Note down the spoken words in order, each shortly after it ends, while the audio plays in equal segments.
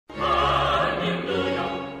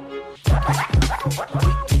Thank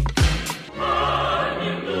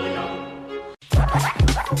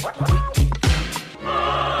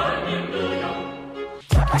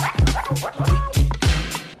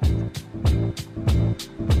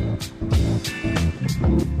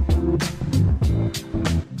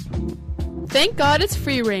God it's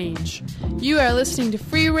free range. You are listening to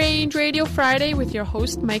Free Range Radio Friday with your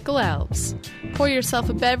host, Michael Alves. Pour yourself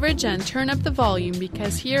a beverage and turn up the volume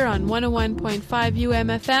because here on 101.5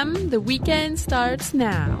 UMFM, the weekend starts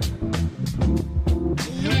now.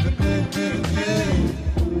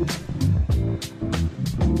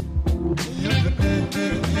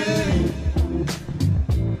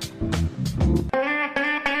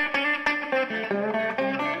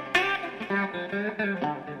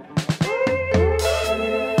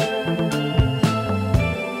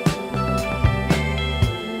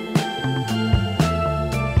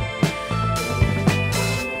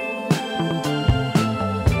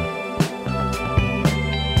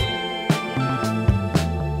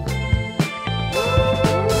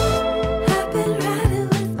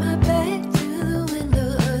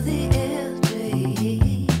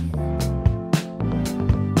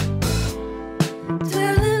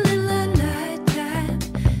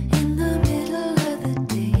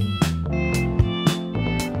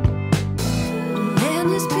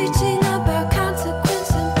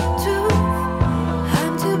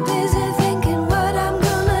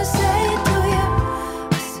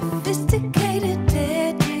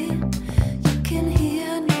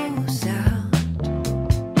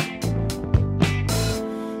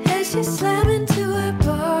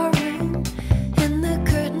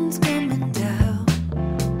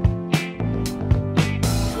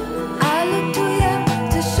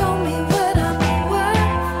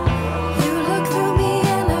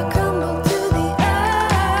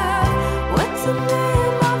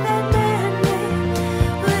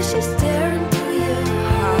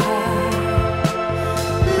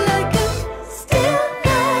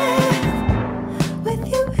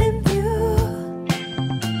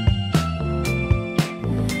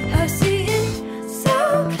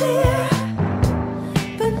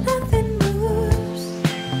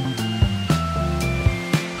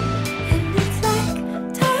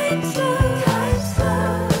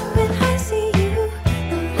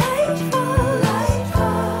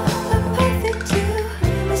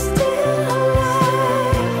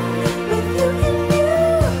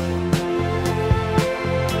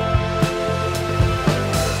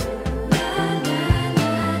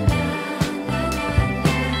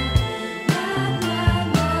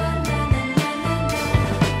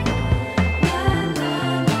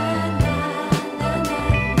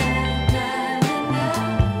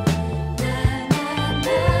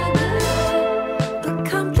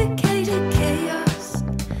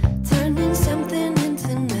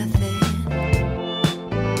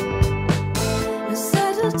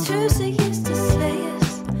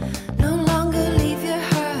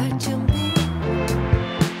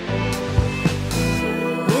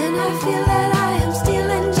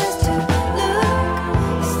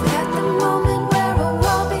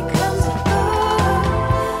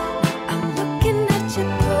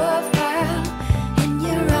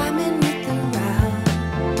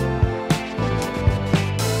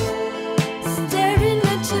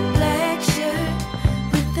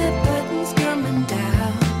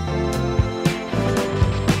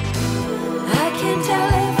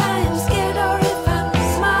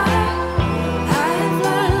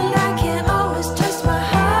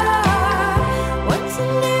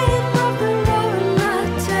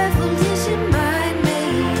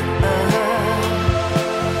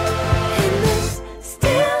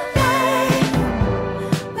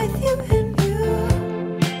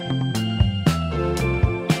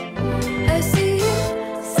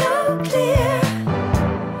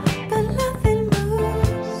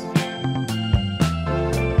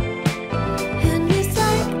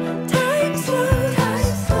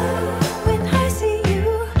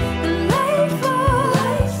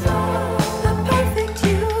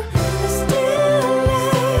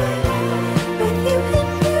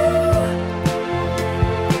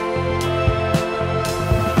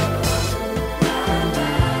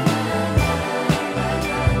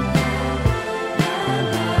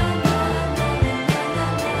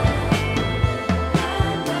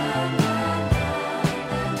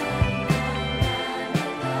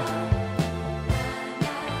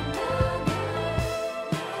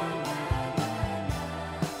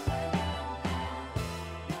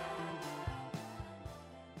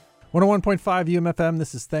 .5 UMFM.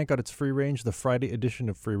 This is Thank God It's Free Range, the Friday edition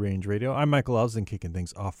of Free Range Radio. I'm Michael Alves, and kicking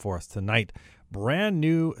things off for us tonight. Brand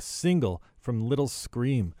new single from Little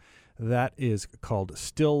Scream. That is called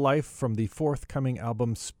Still Life from the forthcoming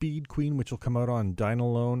album Speed Queen, which will come out on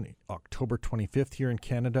Dynalone October 25th here in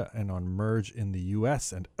Canada and on Merge in the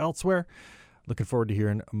US and elsewhere. Looking forward to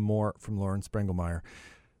hearing more from Lauren Sprengelmeyer.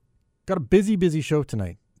 Got a busy show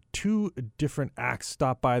tonight. 2 different acts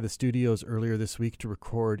stopped by the studios earlier this week to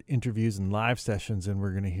record interviews and live sessions, and we're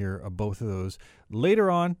going to hear both of those later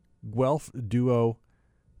on. Guelph duo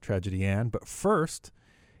Tragedy Ann. But first,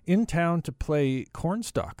 in town to play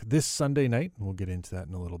Cornstalk this Sunday night, and we'll get into that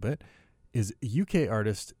in a little bit, is UK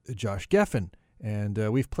artist Josh Geffen. And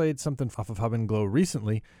we've played something off of Hub and Glow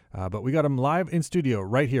recently, but we got him live in studio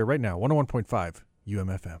right here, right now, 101.5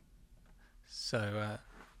 UMFM. So,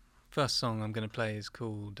 first song I'm going to play is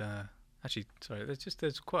called...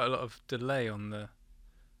 there's quite a lot of delay on the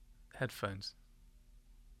headphones.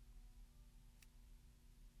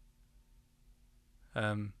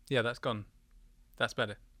 Yeah, that's gone. That's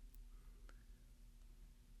better.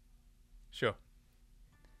 Sure.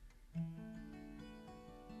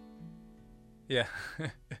 Yeah.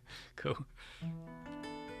 Cool.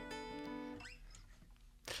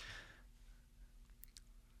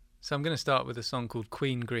 So I'm going to start with a song called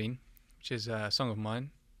Queen Green, which is a song of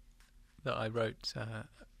mine that I wrote.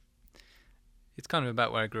 It's kind of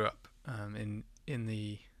about where I grew up, in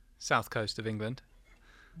the south coast of England,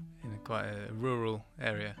 in quite a rural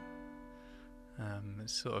area.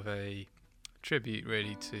 It's sort of a tribute,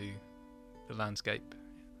 really, to the landscape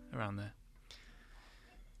around there.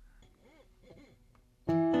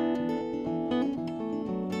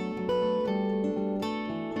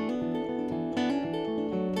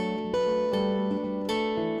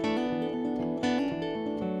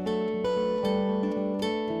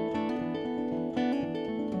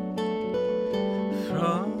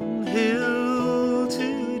 From hill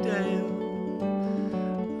to dale,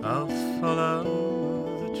 I'll follow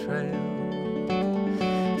the trail.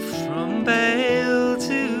 From bale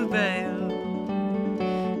to bale,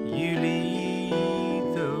 you lead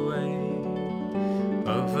the way.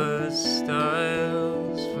 Over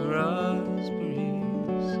stiles for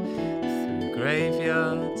raspberries, through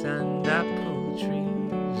graveyards and apple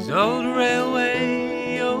trees. Old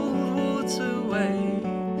railway, old waterway,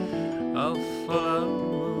 I'll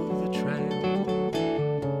follow the trail.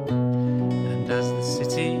 And as the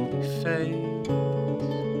city fades,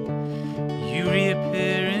 you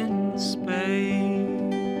reappear in space.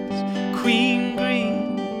 Queen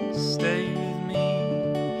Green, stay with me,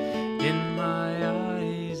 in my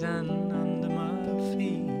eyes and under my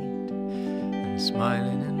feet, and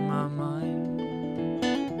smiling in my mind.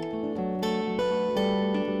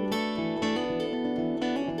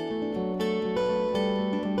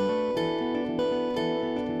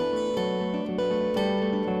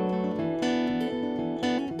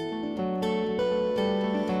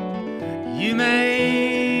 You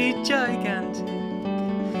made gigantic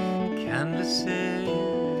canvases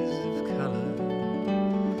of colour,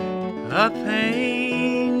 I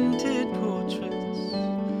painted portraits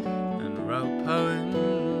and wrote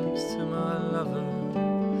poems to my lover.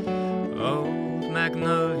 Old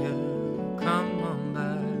magnolia, come on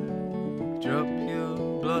back, drop your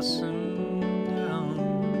blossom down.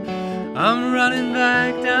 I'm running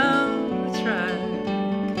back down the track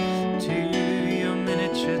to your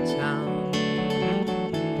miniature town.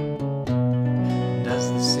 As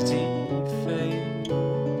the city fades,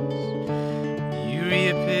 you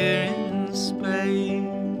reappear in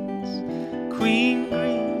space. Queen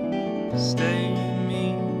Green, stay with me,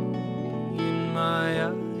 in my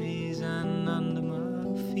eyes and under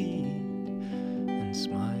my feet.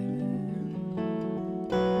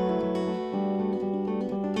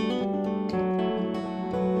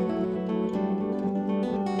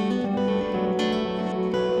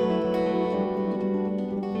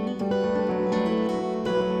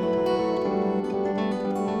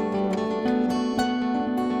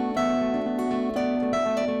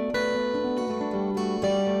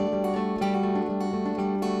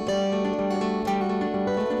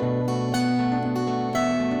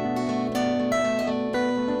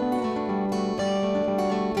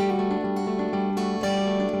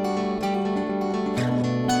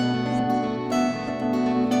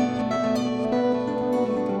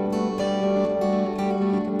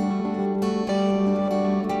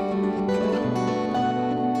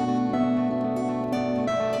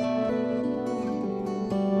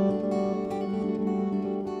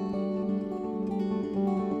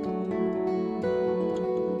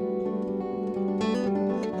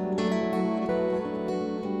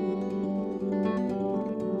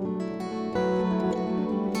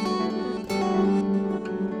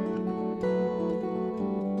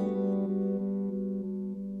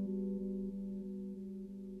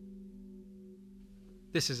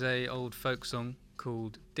 This is a old folk song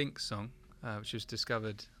called Dink Song, which was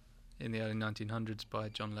discovered in the early 1900s by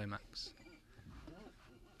John Lomax.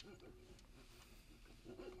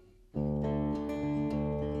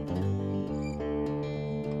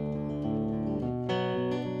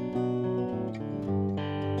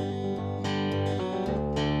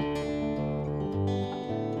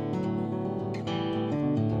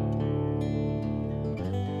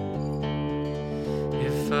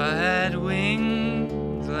 If I had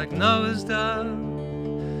wings like Noah's dove,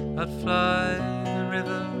 I'd fly the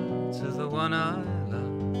river to the one I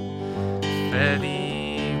love. Fare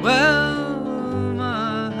thee well,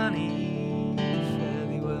 my honey, fare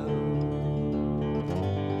thee well.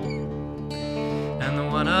 And the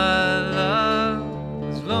one I love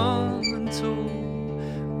was long and tall,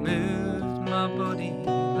 moved my body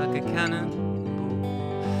like a cannonball.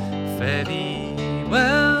 Fare thee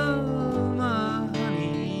well,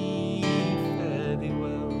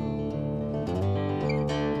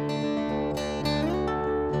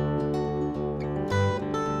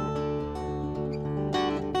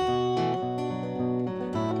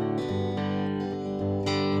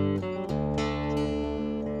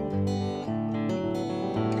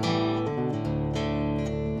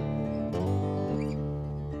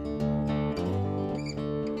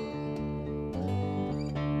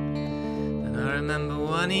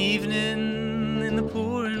 one evening in the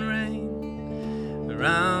pouring rain,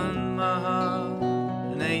 around my heart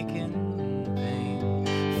an aching pain.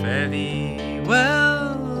 Fare thee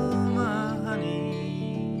well, my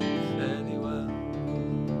honey, fare thee well.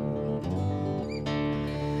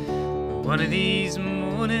 One of these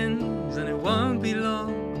mornings, and it won't be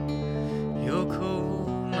long, you'll call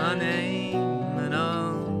my name and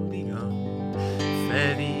I'll be gone.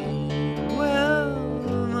 Fare thee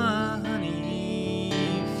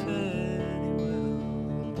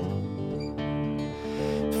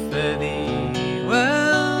fare thee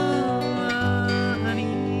well,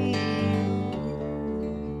 honey.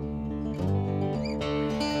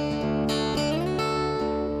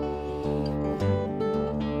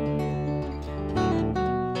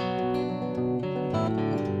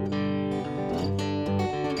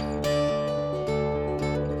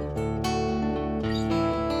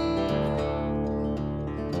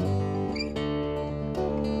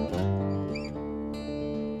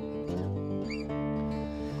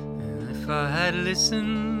 If I had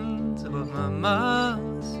listened to what my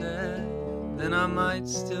mama said, then I might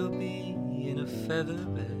still be in a feather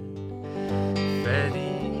bed. Fare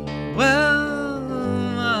thee well,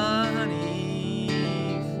 my honey,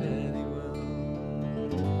 fare thee well.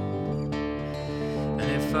 And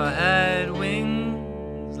if I had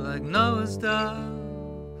wings like Noah's dove,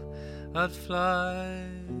 I'd fly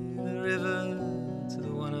the river to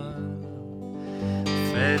the one I love.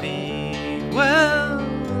 Fare thee well,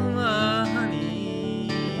 my honey,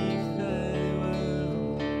 fare thee well.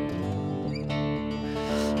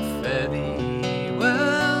 Fare thee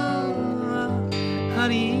well,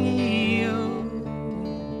 honey, oh.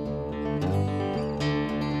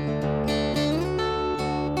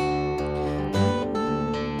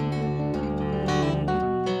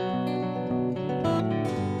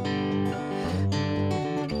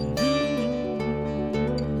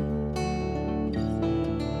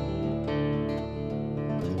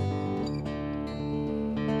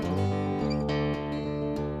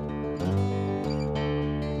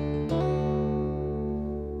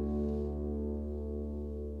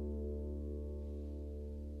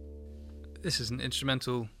 This is an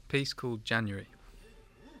instrumental piece called January.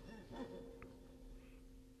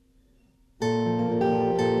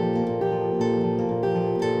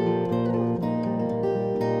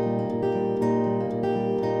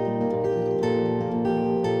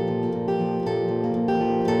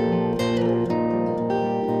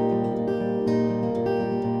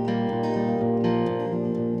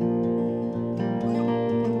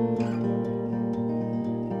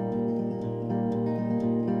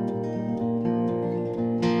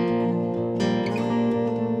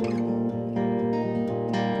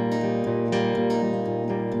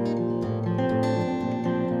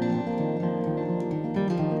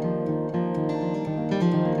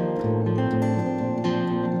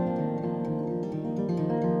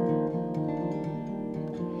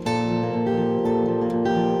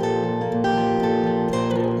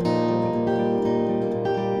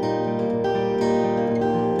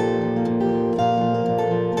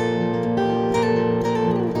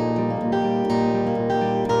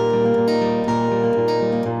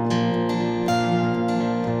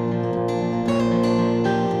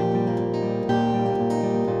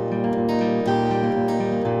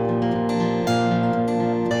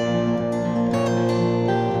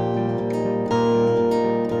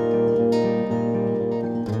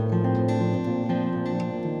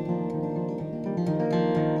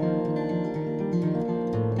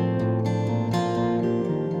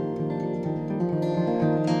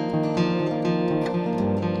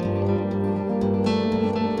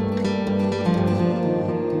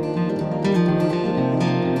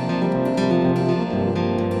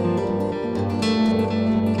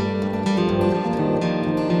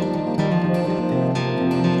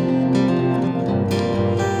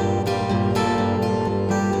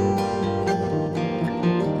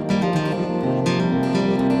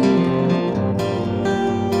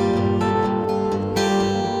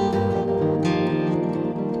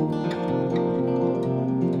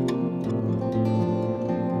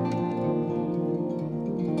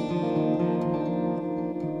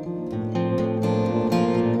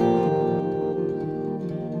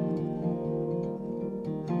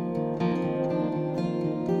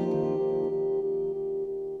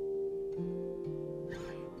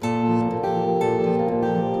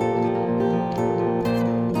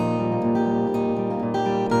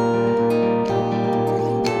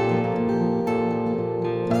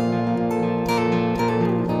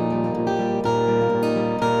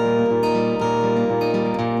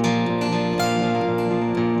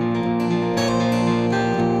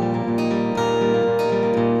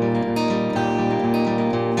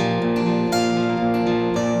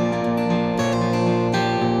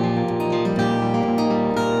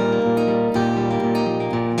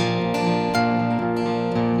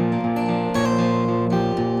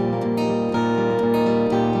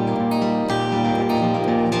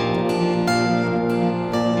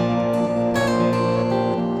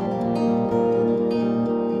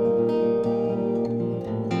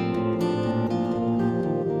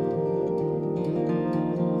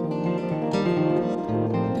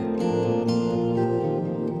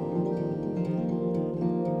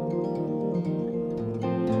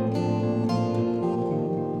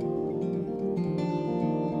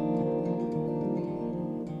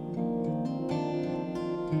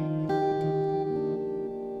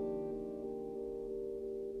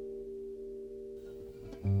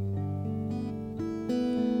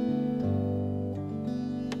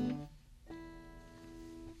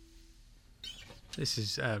 This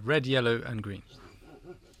is Red, Yellow and Green.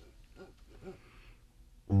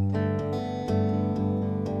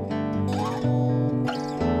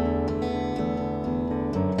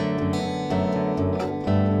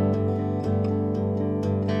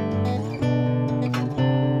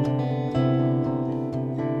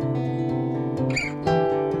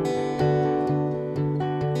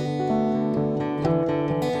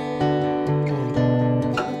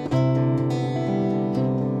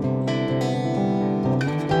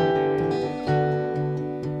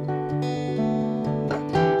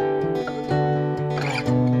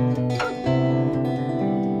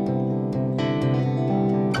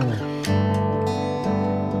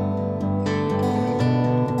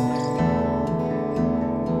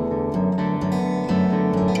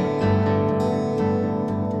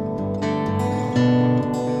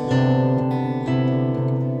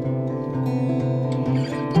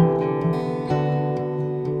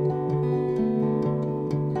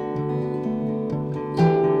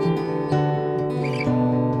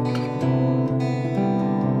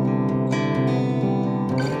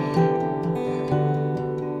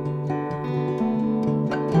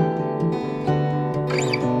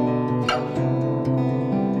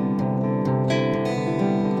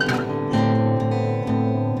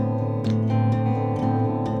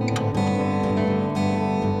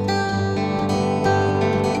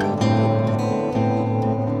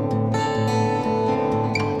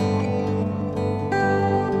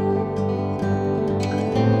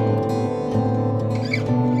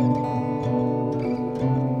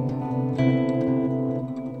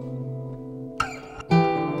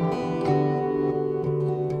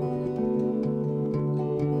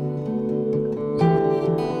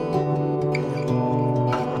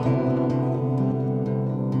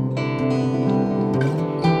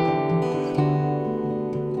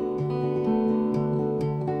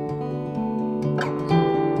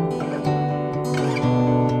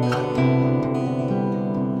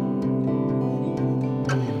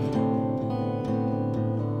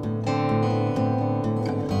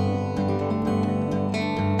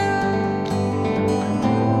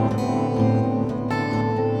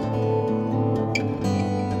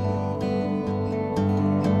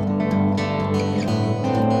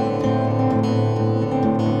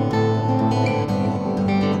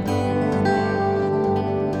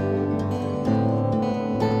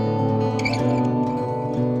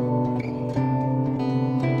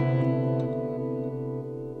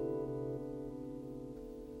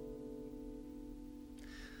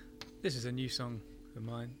 This is a new song of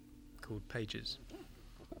mine called Pages.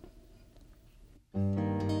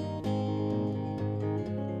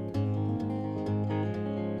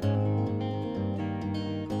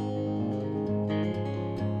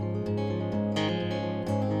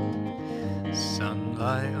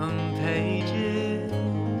 Sunlight on pages,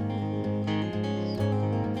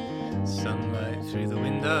 sunlight through the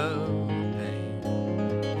window pane,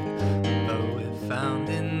 though we're found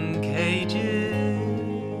in cages,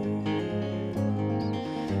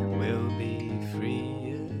 we'll be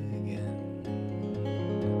free again.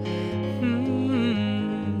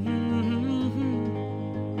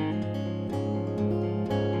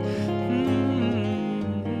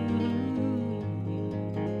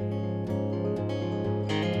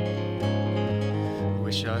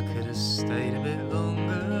 Wish I could have stayed a bit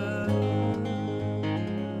longer,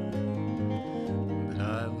 but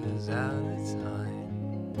I was out of time.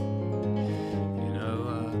 You know,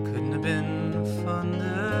 I couldn't have been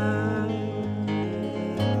fonder,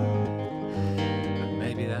 but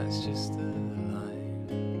maybe that's just the line.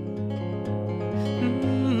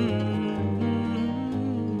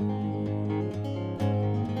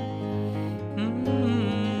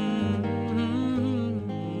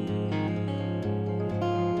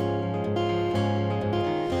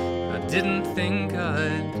 Didn't think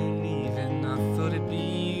I'd be leaving, I thought it'd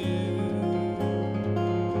be you.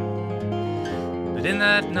 But in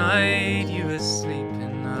that night you were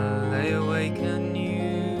sleeping, I lay awake and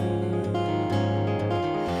knew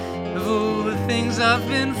of all the things I've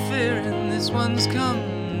been fearing, this one's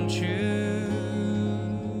come true.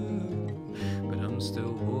 But I'm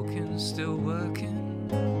still walking, still working,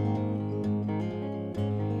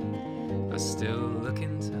 I still look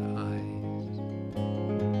into eyes,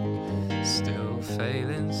 still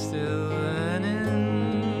failing, still learning,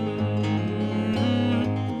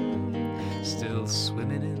 still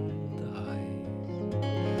swimming in the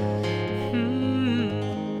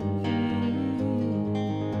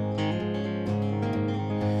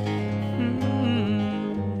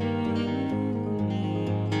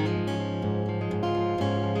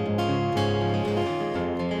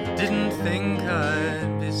Didn't think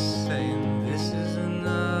I'd be saying this is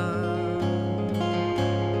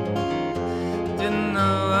didn't know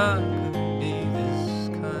I could be this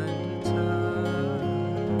kind of tired.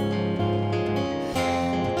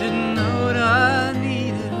 Didn't know what I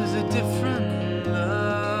needed was a different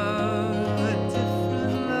love, a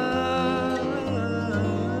different love,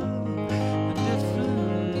 a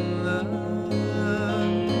different love.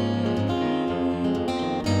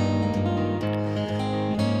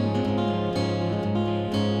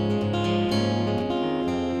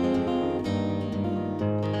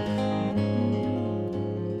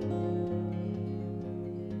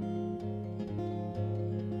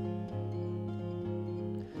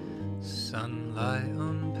 Sunlight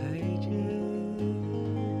on pages,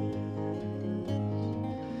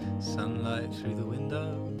 sunlight through the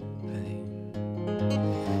window pane.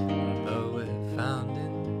 Though we're found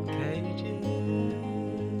in cages,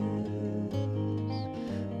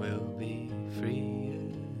 we'll be free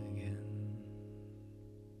again.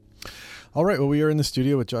 All right, well, we are in the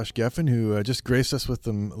studio with Josh Geffen, who just graced us with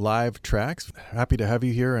some live tracks. Happy to have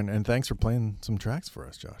you here, and thanks for playing some tracks for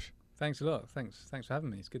us, Josh. Thanks a lot. Thanks for having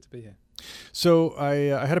me. It's good to be here. So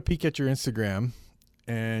I had a peek at your Instagram,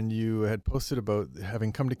 and you had posted about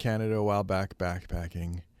having come to Canada a while back,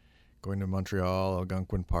 backpacking, going to Montreal,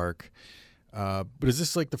 Algonquin Park. But is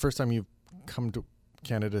this like the first time you've come to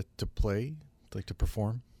Canada to play, like to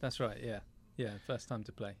perform? That's right. Yeah, first time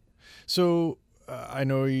to play. So I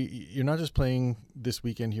know you're not just playing this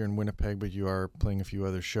weekend here in Winnipeg, but you are playing a few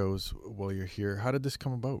other shows while you're here. How did this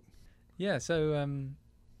come about? Yeah, so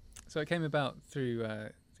it came about through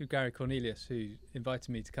Gary Cornelius, who invited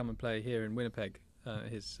me to come and play here in Winnipeg,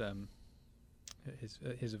 his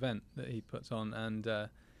event that he puts on, and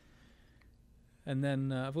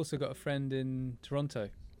then I've also got a friend in Toronto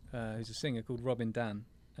who's a singer called Robin Dan.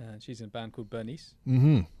 She's in a band called Bernice.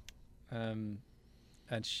 Mm-hmm. And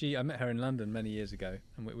I met her in London many years ago,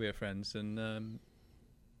 and we were friends. And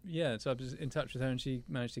so I was in touch with her, and she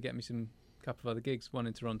managed to get me a couple of other gigs, one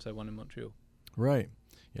in Toronto, one in Montreal. Right.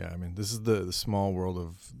 Yeah, I mean, this is the small world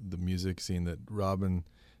of the music scene that Robin,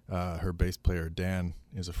 her bass player, Dan,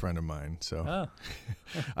 is a friend of mine. So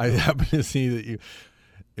I happened to see that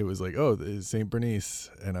it was like, oh, it's St. Bernice.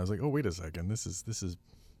 And I was like, oh, wait a second. This is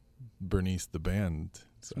Bernice, the band.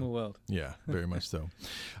 So, small world. Yeah, very much so.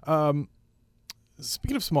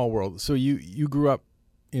 Speaking of small world, so you grew up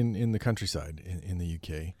in the countryside in the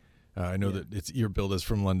UK. I know that you're billed as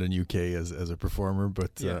from London, UK as a performer,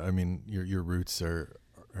 but I mean, your roots are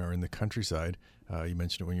in the countryside. You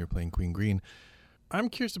mentioned it when you were playing Queen Green. I'm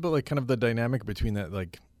curious about like kind of the dynamic between that,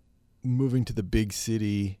 like moving to the big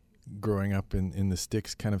city, growing up in the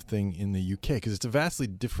sticks kind of thing in the UK, because it's a vastly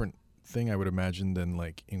different thing, I would imagine, than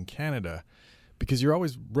like in Canada, because you're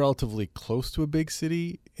always relatively close to a big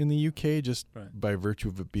city in the UK just by virtue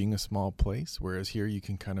of it being a small place, whereas here you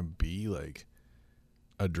can kind of be like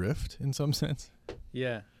adrift in some sense.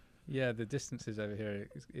 Yeah, the distances over here,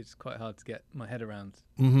 it's quite hard to get my head around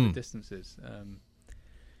the distances.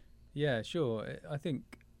 Yeah, sure. I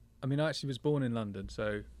actually was born in London,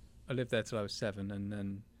 so I lived there till I was 7, and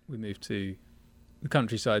then we moved to the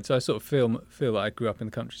countryside. So I sort of feel like I grew up in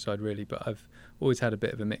the countryside, really, but I've always had a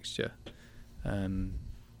bit of a mixture. And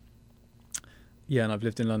I've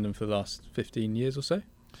lived in London for the last 15 years or so.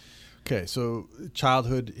 Okay, so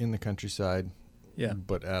childhood in the countryside,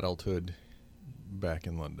 but adulthood back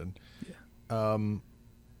in London. Yeah.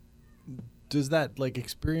 Does that like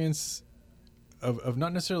experience of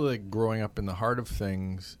not necessarily like growing up in the heart of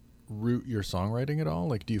things root your songwriting at all?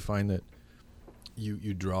 Like, do you find that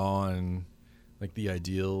you draw on like the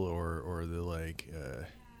ideal or the like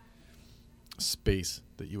space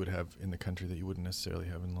that you would have in the country that you wouldn't necessarily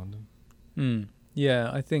have in London?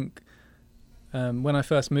 Yeah, I think when I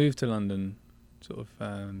first moved to London, sort of,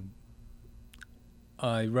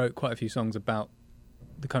 I wrote quite a few songs about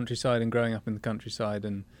the countryside and growing up in the countryside,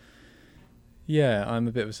 and I'm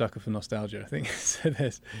a bit of a sucker for nostalgia, I think. So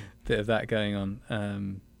there's a bit of that going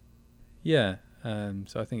on.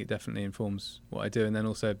 So I think it definitely informs what I do, and then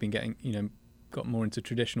also I've been got more into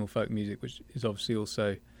traditional folk music, which is obviously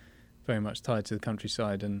also very much tied to the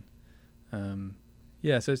countryside, and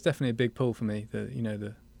so it's definitely a big pull for me,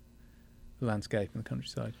 the landscape and the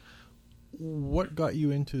countryside. What got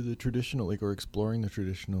you into the traditional, or exploring the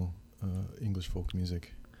traditional English folk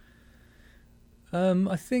music?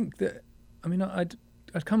 I think that,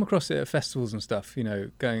 I'd come across it at festivals and stuff,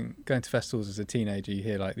 going to festivals as a teenager, you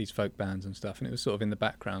hear like these folk bands and stuff, and it was sort of in the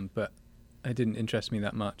background, but it didn't interest me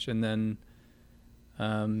that much. And then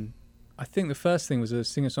I think the first thing was a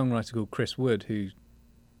singer-songwriter called Chris Wood, who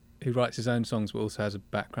writes his own songs but also has a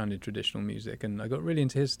background in traditional music, and I got really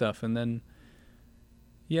into his stuff, and then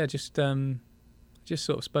just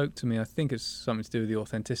sort of spoke to me. I think it's something to do with the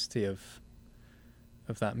authenticity of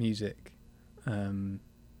of that music. The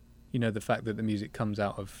fact that the music comes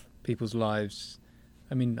out of people's lives.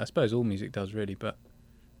 I mean, I suppose all music does really, but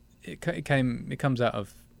it comes out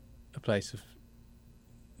of a place of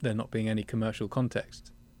there not being any commercial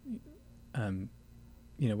context. When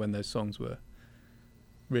those songs were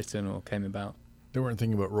written or came about, they weren't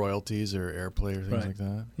thinking about royalties or airplay or things like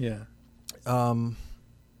that. Yeah.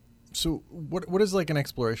 So what does like an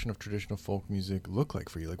exploration of traditional folk music look like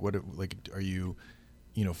for you? Like are you,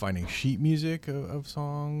 finding sheet music of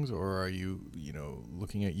songs, or are you,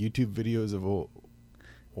 looking at YouTube videos of old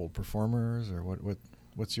performers, or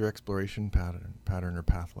what's your exploration pattern or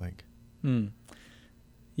path like?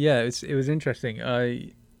 Yeah, it was interesting.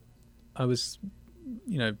 I was,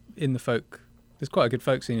 in the folk. There's quite a good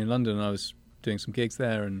folk scene in London, and I was doing some gigs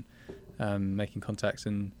there and making contacts,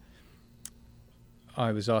 and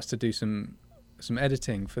I was asked to do some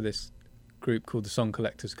editing for this group called the Song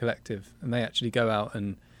Collectors Collective, and they actually go out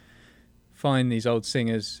and find these old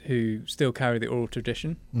singers who still carry the oral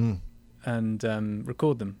tradition and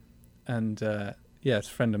record them. And a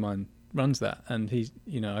friend of mine runs that, and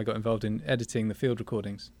I got involved in editing the field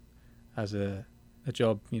recordings as a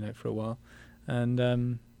job, for a while,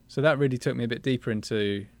 and so that really took me a bit deeper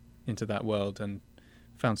into that world, and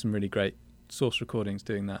found some really great source recordings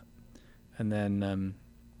doing that. And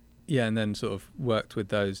then sort of worked with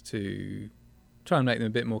those to try and make them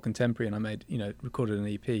a bit more contemporary. And I made, recorded an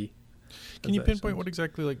EP. Can you pinpoint what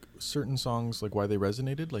exactly, like, certain songs, like, why they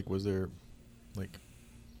resonated? Like, was there, like,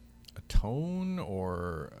 a tone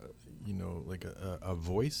or, like a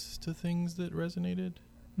voice to things that resonated?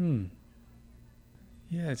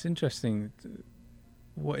 Yeah, it's interesting.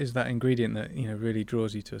 What is that ingredient that, really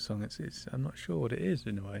draws you to a song? It's I'm not sure what it is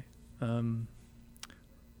in a way.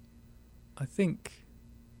 I think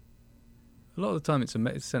a lot of the time it's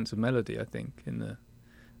a sense of melody. I think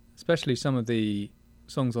especially some of the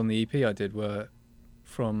songs on the EP I did were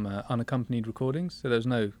from unaccompanied recordings, so there was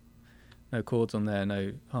no chords on there,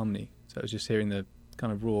 no harmony. So it was just hearing the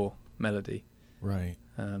kind of raw melody. Right.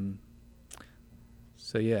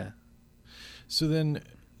 So yeah. So then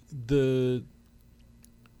the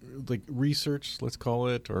like research, let's call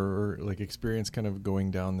it, or like experience kind of going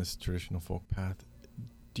down this traditional folk path,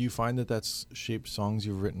 do you find that that's shaped songs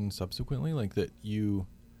you've written subsequently, like that you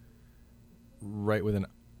write with an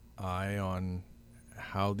eye on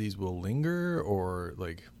how these will linger, or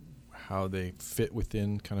like how they fit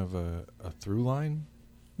within kind of a through line?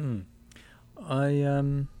 I'm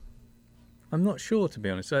not sure, to be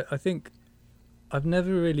honest. I think I've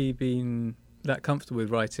never really been that comfortable with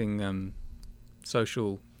writing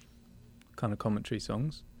social kind of commentary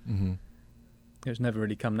songs. Mm-hmm. It's never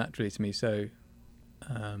really come naturally to me, so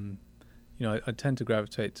I tend to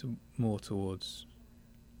gravitate more towards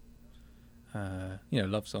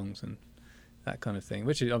love songs and that kind of thing,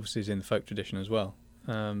 which obviously is in the folk tradition as well.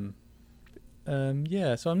 So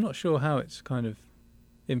I'm not sure how it's kind of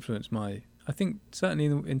influenced my... I think certainly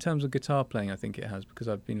in terms of guitar playing, I think it has, because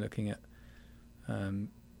I've been looking at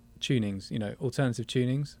tunings, alternative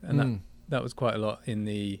tunings, and that was quite a lot in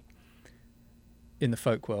the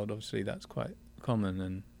folk world. Obviously, that's quite common,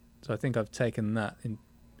 and so I think I've taken that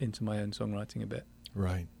into my own songwriting a bit.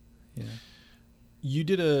 Right. Yeah. You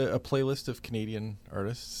did a playlist of Canadian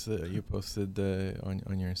artists that you posted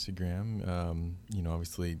on your Instagram.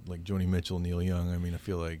 Obviously, like Joni Mitchell, Neil Young. I mean, I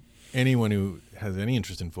feel like anyone who has any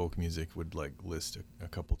interest in folk music would like list a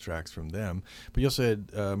couple tracks from them. But you also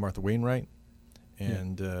had Martha Wainwright,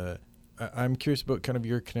 and I'm curious about kind of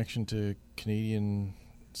your connection to Canadian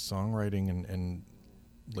songwriting and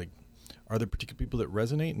like, are there particular people that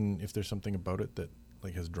resonate, and if there's something about it that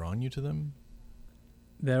like has drawn you to them?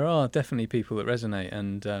 There are definitely people that resonate,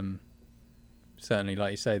 and certainly,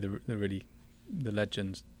 like you say, the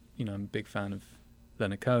legends. I'm a big fan of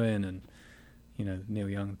Leonard Cohen and Neil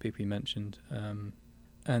Young, the people you mentioned, and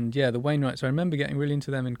the Wainwrights. I remember getting really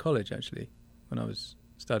into them in college. Actually, when I was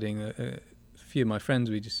studying, a few of my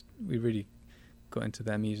friends, we really got into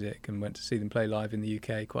their music and went to see them play live in the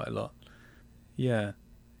UK quite a lot. Yeah.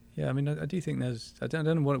 I mean, I do think there's... I don't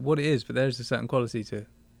know what it is, but there's a certain quality to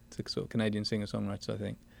sort of Canadian singer-songwriters, I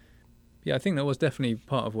think. Yeah, I think that was definitely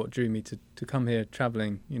part of what drew me to come here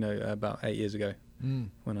travelling, about 8 years ago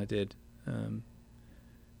when I did.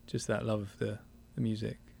 Just that love of the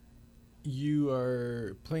music. You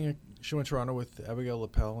are playing a show in Toronto with Abigail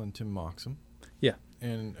Lapel and Tim Moxham. Yeah.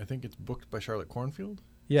 And I think it's booked by Charlotte Cornfield.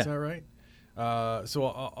 Yeah. Is that right? So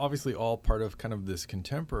obviously all part of kind of this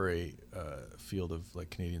contemporary field of like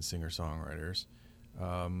Canadian singer-songwriters.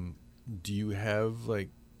 Do you have like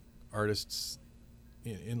artists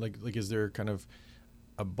in like is there kind of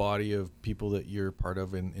a body of people that you're part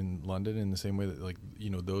of in London in the same way that, like, you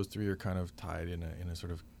know, those three are kind of tied in a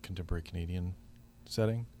sort of contemporary Canadian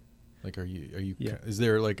setting? Like, are you Yeah. is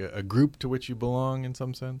there like a group to which you belong in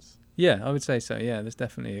some sense? Yeah, I would say so. Yeah, there's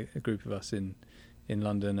definitely a group of us in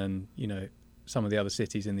London, and you know, some of the other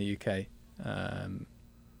cities in the UK,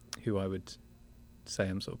 who I would say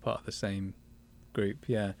I'm sort of part of the same group.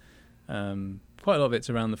 Yeah, quite a lot of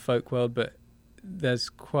it's around the folk world, but there's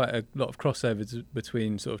quite a lot of crossovers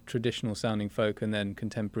between sort of traditional sounding folk and then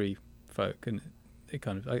contemporary folk, and it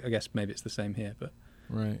kind of, I guess maybe it's the same here, but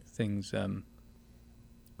Right. things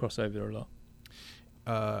cross over a lot.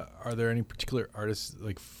 Are there any particular artists,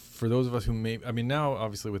 like, for those of us who now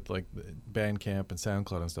obviously with like the Bandcamp and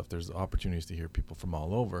SoundCloud and stuff, there's opportunities to hear people from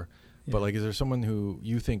all over, Yeah. but like, is there someone who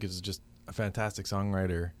you think is just a fantastic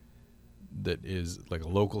songwriter that is like a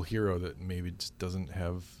local hero that maybe just doesn't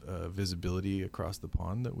have visibility across the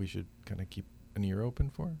pond that we should kind of keep an ear open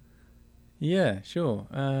for? Yeah, sure.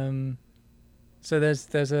 So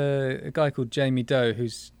there's a guy called Jamie Doe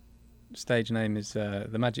whose stage name is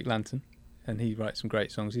The Magic Lantern, and he writes some great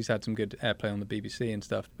songs. He's had some good airplay on the BBC and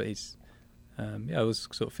stuff, but he's I always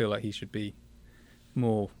sort of feel like he should be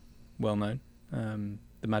more well known.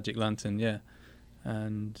 The Magic Lantern, yeah.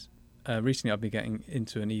 And recently I've been getting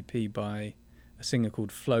into an EP by a singer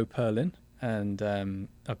called Flo Perlin, and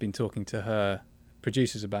I've been talking to her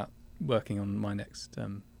producers about working on my next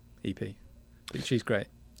EP. But she's great.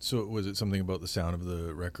 So was it something about the sound of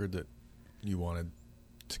the record that you wanted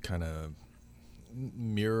to kind of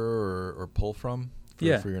mirror or pull from for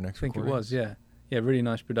your next I think recording? it was, yeah. Yeah, really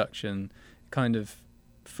nice production, kind of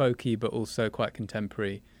folky but also quite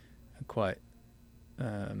contemporary and quite,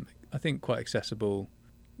 I think, quite accessible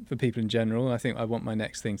for people in general. I think I want my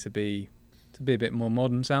next thing to be a bit more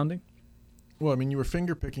modern sounding. Well, I mean, you were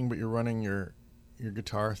finger picking, but you're running your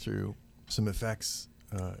guitar through some effects,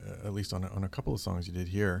 at least on a couple of songs you did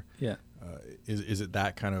here. Yeah. Is it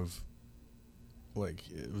that kind of like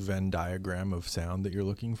Venn diagram of sound that you're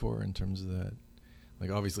looking for in terms of that?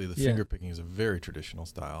 Like, obviously the finger picking is a very traditional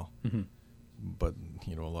style, Mm-hmm. but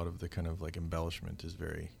you know, a lot of the kind of like embellishment is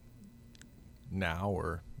very now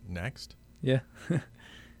or next. Yeah.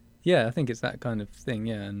 Yeah, I think it's that kind of thing,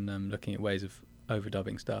 yeah, and looking at ways of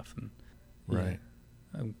overdubbing stuff, and Right.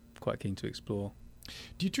 I'm quite keen to explore.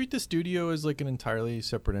 Do you treat the studio as like an entirely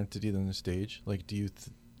separate entity than the stage? Like, do you,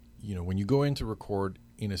 you know, when you go in to record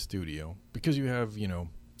in a studio, because you have, you know,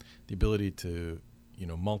 the ability to, you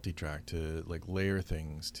know, multi-track, to like layer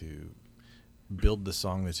things, to build the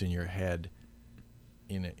song that's in your head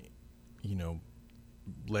in a, you know,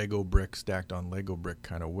 Lego brick stacked on Lego brick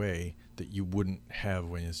kind of way that you wouldn't have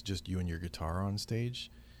when it's just you and your guitar on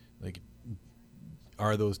stage. Like,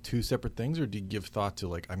 are those two separate things, or do you give thought to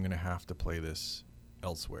like, I'm going to have to play this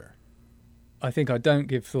elsewhere? I think I don't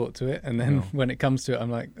give thought to it, and then No. when it comes to it, I'm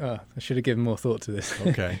like, oh, I should have given more thought to this.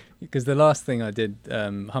 Okay. Because the last thing I did,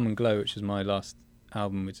 Hum and Glow, which is my last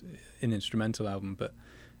album, it's an instrumental album, but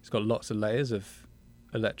it's got lots of layers of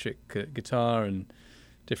electric guitar and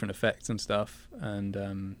different effects and stuff, and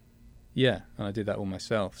and I did that all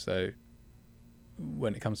myself. So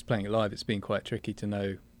when it comes to playing it live, it's been quite tricky to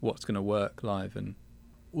know what's going to work live. And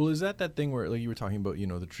Well, is that thing where, like you were talking about, you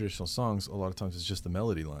know, the traditional songs, a lot of times it's just the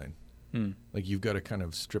melody line. Like, you've got to kind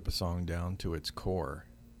of strip a song down to its core.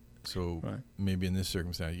 So Right. maybe in this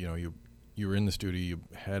circumstance, you know, you were in the studio, you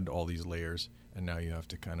had all these layers, and now you have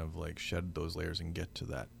to kind of like shed those layers and get to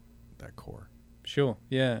that core. Sure,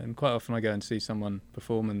 yeah, and quite often I go and see someone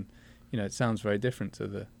perform, and you know, it sounds very different to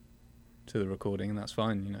the recording, and that's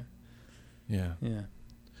fine, you know. Yeah.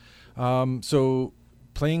 So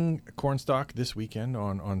playing Cornstalk this weekend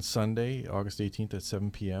on Sunday, August 18th at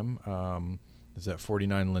 7 p.m. Is at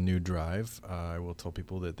 49 Lanou Drive. I will tell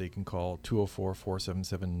people that they can call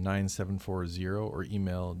 204-477-9740 or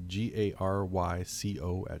email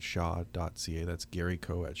garyco@shaw.ca. That's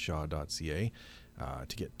garyco@shaw.ca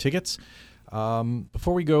to get tickets.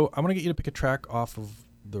 Before we go, I want to get you to pick a track off of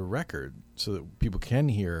the record so that people can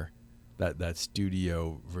hear that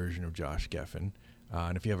studio version of Josh Geffen.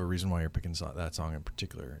 And if you have a reason why you're picking that song in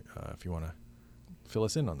particular, if you want to fill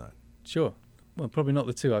us in on that. Sure. Well, probably not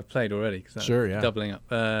the two I've played already, because Sure, yeah. doubling up.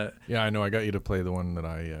 Yeah, I know. I got you to play the one that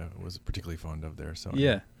I was particularly fond of there. So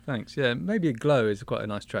Yeah, thanks. Yeah, maybe a Glow is quite a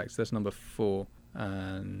nice track. So that's number 4,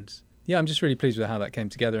 and yeah, I'm just really pleased with how that came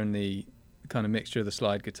together, and the kind of mixture of the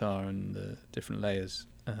slide guitar and the different layers.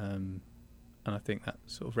 And I think that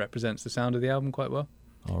sort of represents the sound of the album quite well.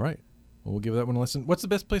 All right. Well, we'll give that one a listen. What's the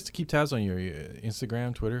best place to keep tabs on you?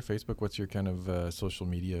 Instagram, Twitter, Facebook? What's your kind of social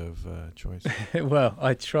media of choice? Well,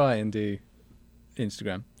 I try and do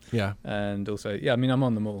Instagram. Yeah. And also, yeah, I mean, I'm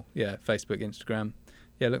on them all. Yeah, Facebook, Instagram.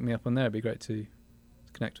 look me up on there. It'd be great to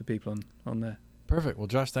connect with people on there. Perfect. Well,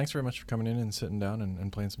 Josh, thanks very much for coming in and sitting down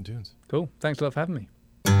and playing some tunes. Cool. Thanks a lot for having me.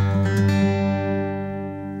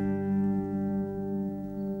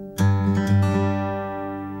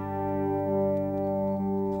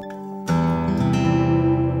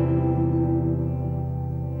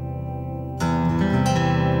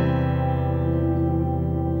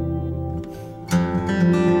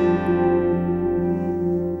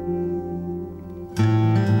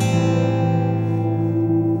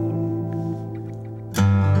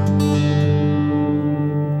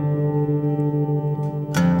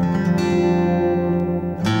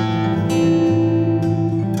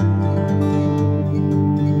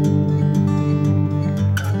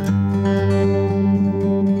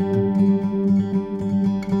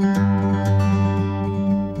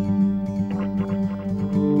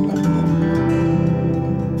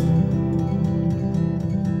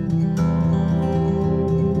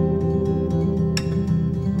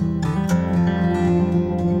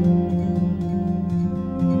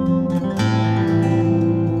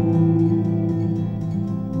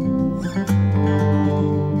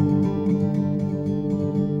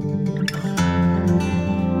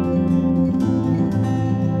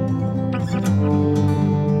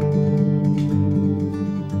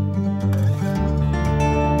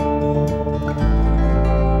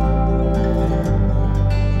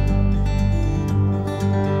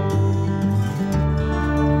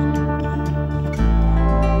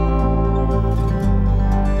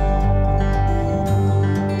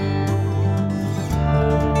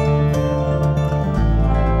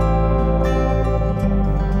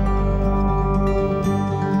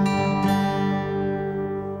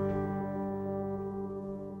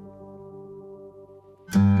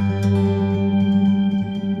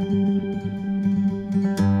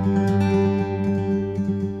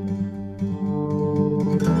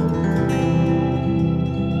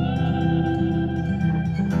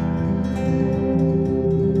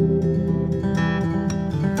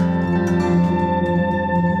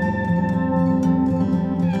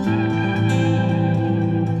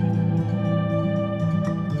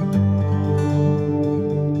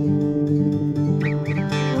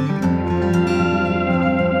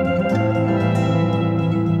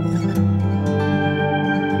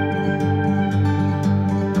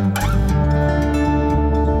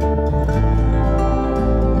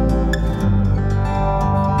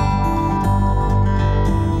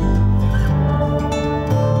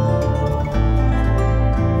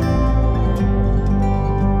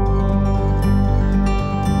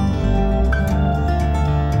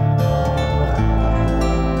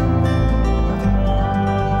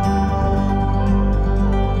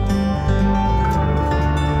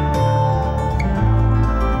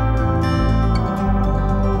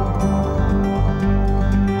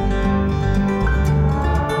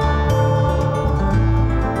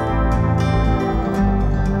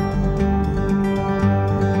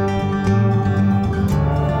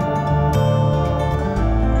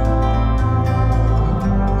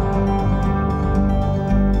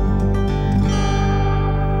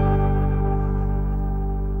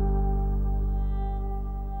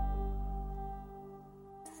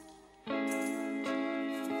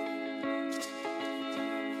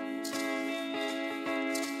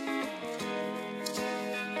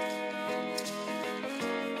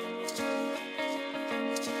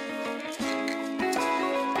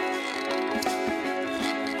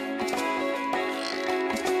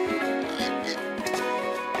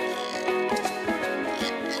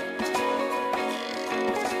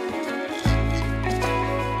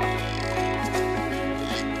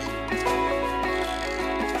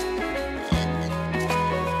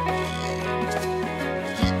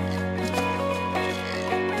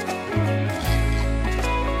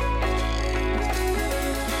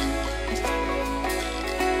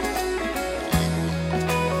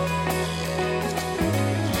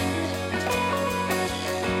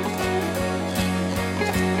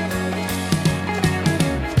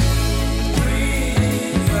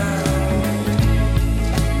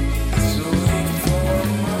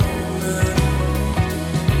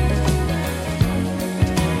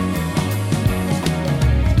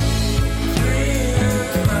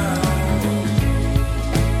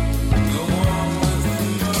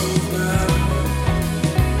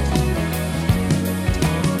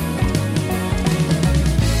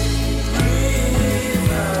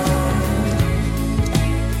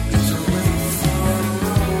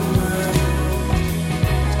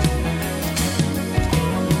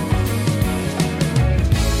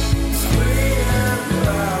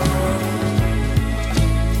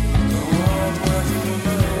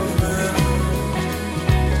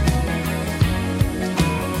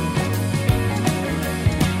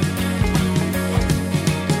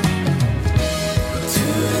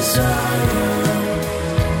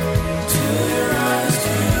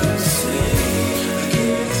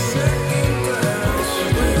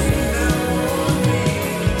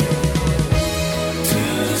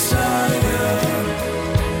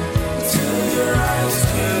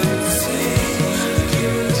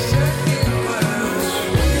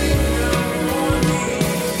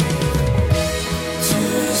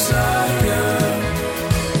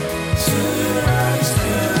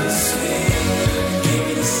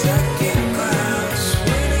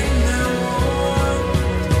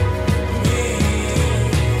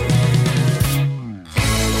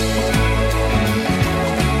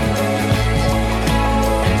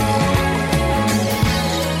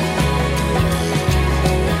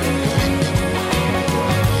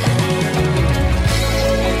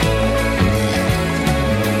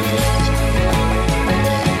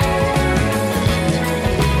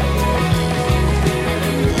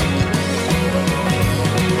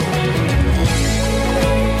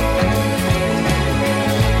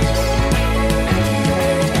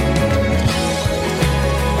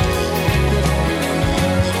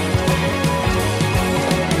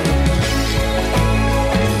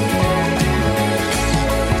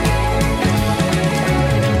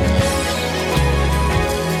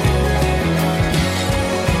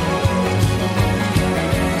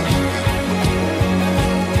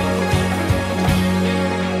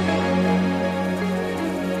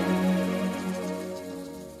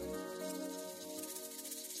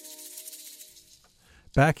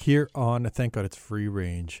 back here on Thank God It's Free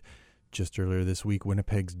Range. Just earlier this week,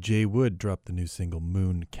 Winnipeg's Jay Wood dropped the new single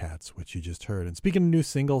Moon Cats, which you just heard. And speaking of new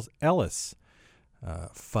singles, Ellis,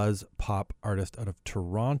 fuzz pop artist out of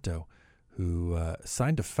Toronto, who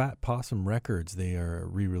signed to Fat Possum Records. They are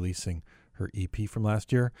re-releasing her EP from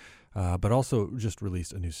last year, but also just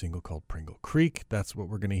released a new single called Pringle Creek. That's what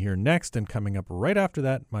we're going to hear next. And coming up right after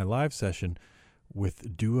that, my live session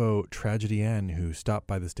with duo Tragedy Ann, who stopped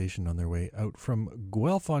by the station on their way out from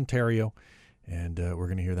Guelph, Ontario. And we're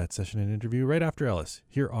going to hear that session and interview right after Ellis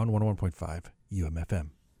here on 101.5 UMFM.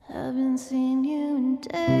 Haven't seen you in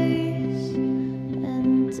days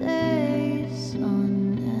and days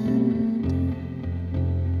on end.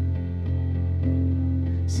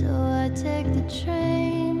 So I take the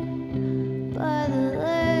train by the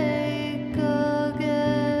lake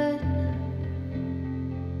again.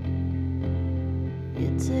 You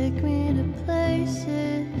take me to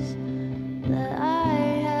places that I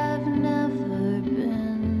have never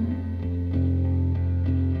been.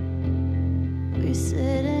 We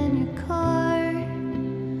sit in your car,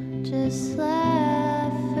 just laughing.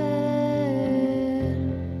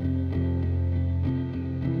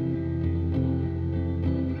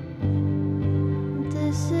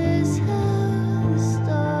 This is how the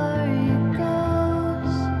story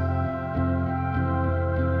goes.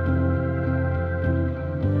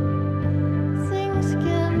 Things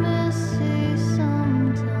get messy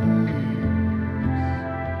sometimes,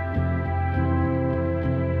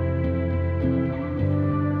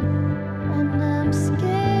 and I'm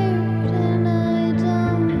scared and I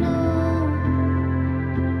don't know.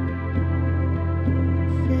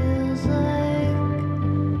 Feels like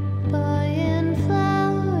buying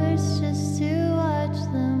flowers just to watch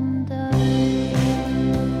them die.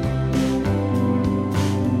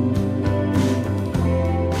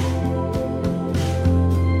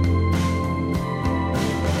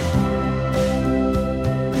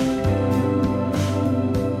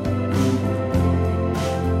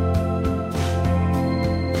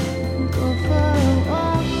 Go for a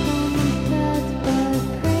walk on the path by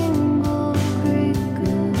Pringle Creek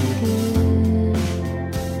again.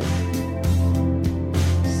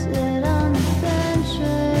 Sit on the bench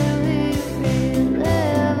where we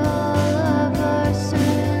relive all of our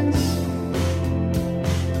sins.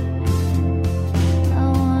 I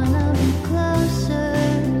wanna be closer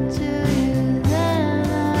to you than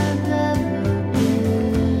I've ever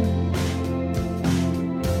been.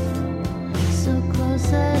 So close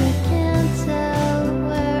that I can't tell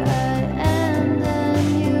where I end and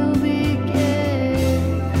you begin.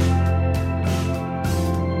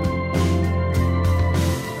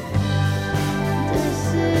 This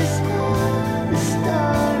is how the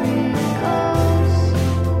story goes.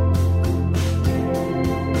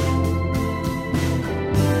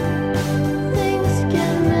 Things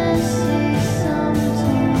get messy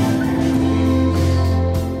sometimes.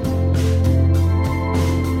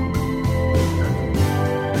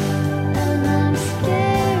 And I'm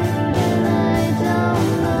scared and I don't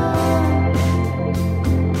know.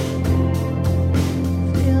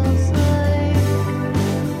 Feels like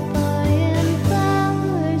buying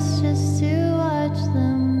flowers just to watch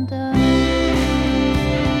them die.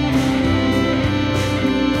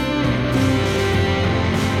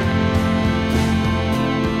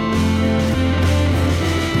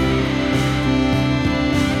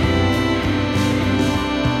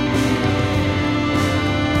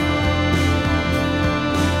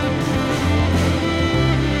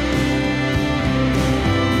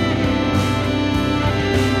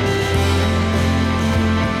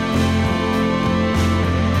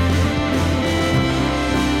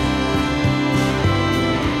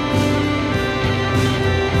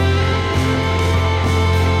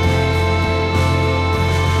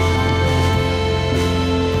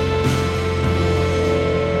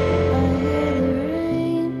 I hear the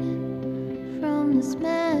rain from this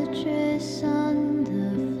mattress on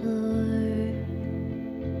the floor.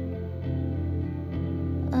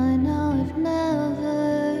 I know I've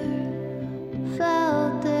never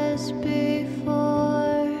felt this before.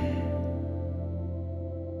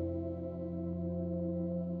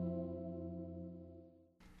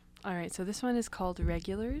 All right, so this one is called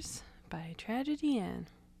Regulars by Tragedy Ann.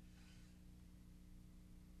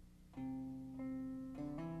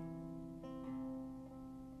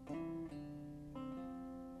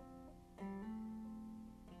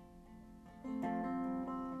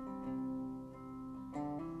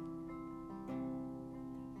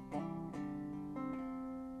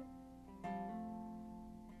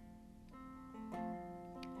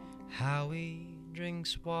 Howie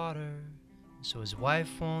drinks water so his wife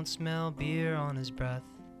won't smell beer on his breath.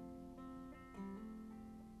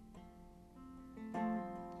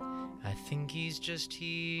 think he's just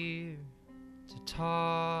here to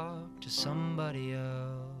talk to somebody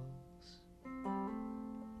else.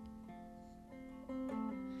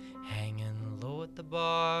 Hanging low at the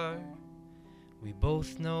bar, we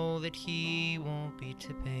both know that he won't be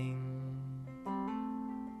tipping.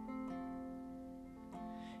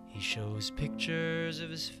 He shows pictures of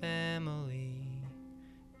his family,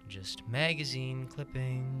 just magazine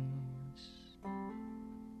clippings.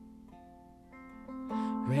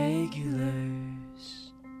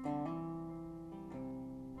 Regulars,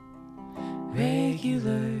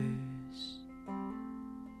 regulars,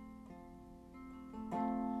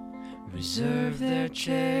 reserve their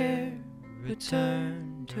chair,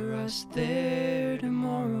 return to rust there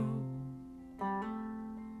tomorrow.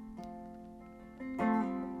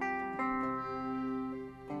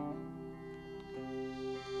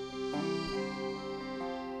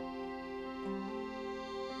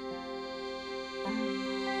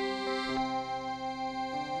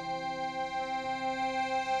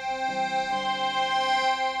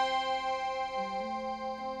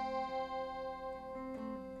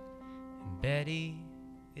 Betty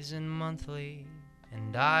isn't monthly,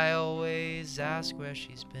 and I always ask where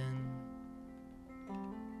she's been.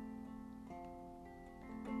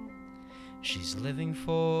 She's living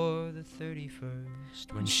for the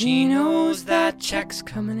 31st when she knows that check's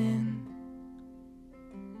coming in.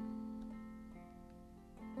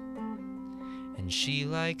 And she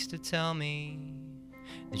likes to tell me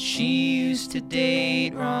that she used to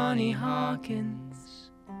date Ronnie Hawkins.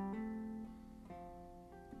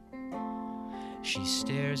 She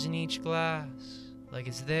stares in each glass like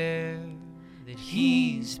it's there that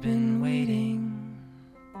he's been waiting.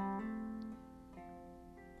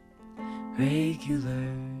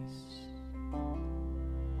 Regulars,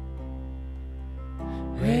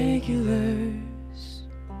 regulars,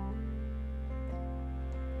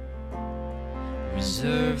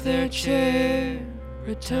 reserve their chair,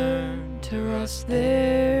 return to rust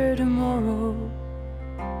there tomorrow.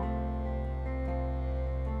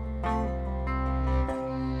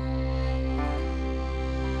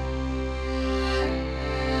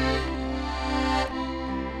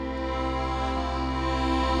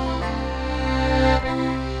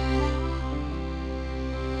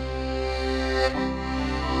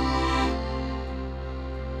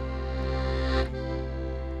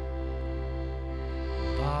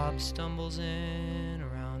 Stumbles in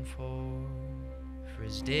around 4 for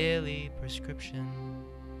his daily prescription.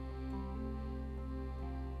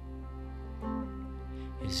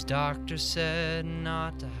 His doctor said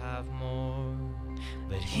not to have more,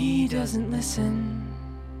 but he doesn't listen.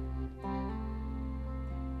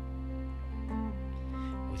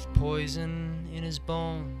 With poison in his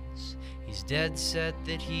bones, he's dead set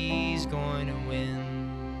that he's going to win.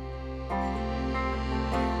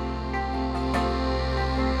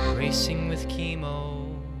 Racing with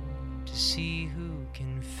chemo to see who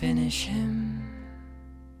can finish him.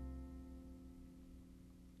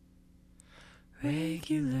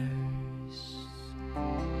 Regulars,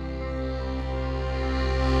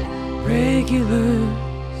 regulars,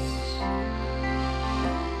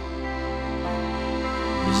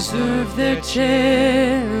 reserve their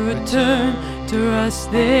chair, return to us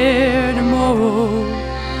there tomorrow.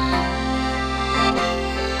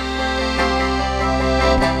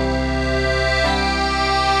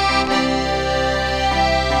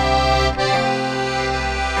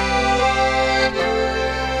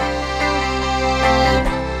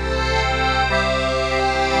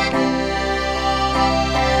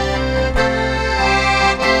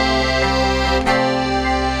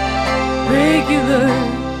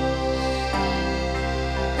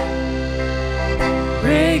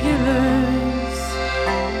 Regulars,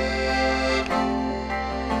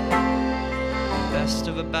 best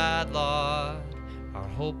of a bad lot are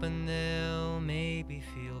hoping they'll maybe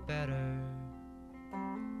feel better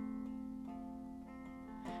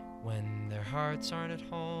when their hearts aren't at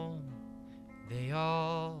home. They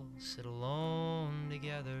all sit alone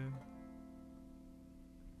together.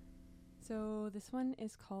 So this one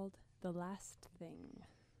is called The Last Thing.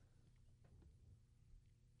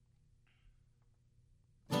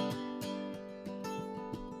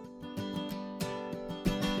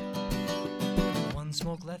 One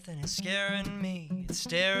smoke left and it's scaring me. It's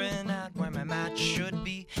staring at where my match should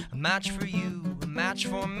be. A match for you, a match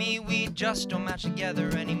for me. We just don't match together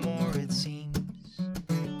anymore, it seems.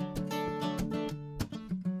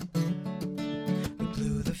 We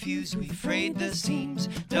blew the fuse, we frayed the seams,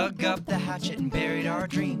 dug up the hatchet and buried our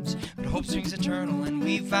dreams. But hope springs eternal and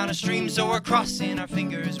we found a stream, so we're crossing our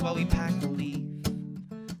fingers while we pack the leaf.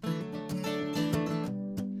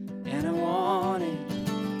 And I wanted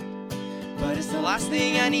the last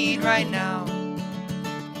thing I need right now.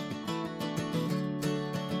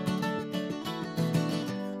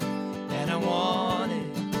 And I want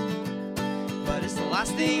it, but it's the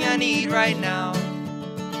last thing I need right now.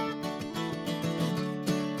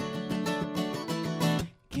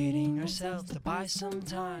 Getting ourselves to buy some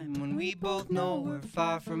time when we both know we're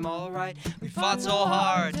far from alright. We fought so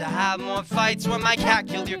hard to have more fights. When my cat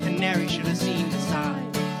killed your canary, should have seen the sign.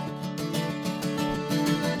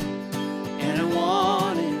 And I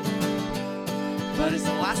want it, but it's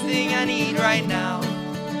the last thing I need right now.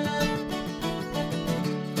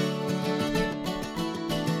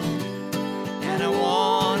 And I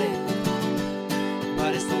want it,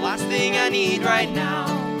 but it's the last thing I need right now.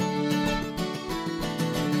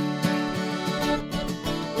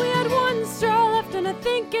 We had one straw left and I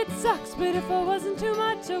think it sucks, but if I wasn't too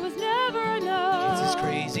much, I was never enough. It's as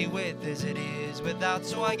crazy with as it is without,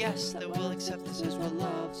 so I guess that we'll accept this is what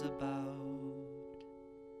love's about.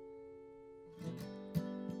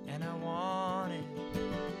 And I want it,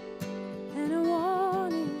 And I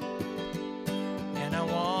want it, and I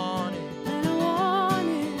want it, and I want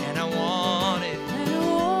it, and I want it, and I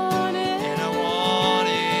want it, and I want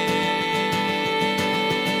it,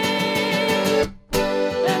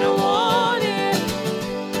 and I want it,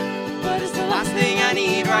 but it's the last thing I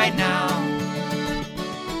need right now.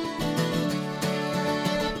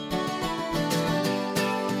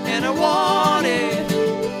 And I want it,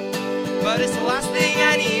 but it's the last thing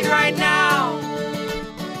I need right now.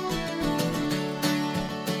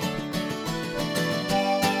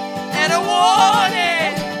 And I want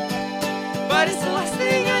it, but it's the last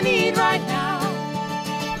thing I need right now.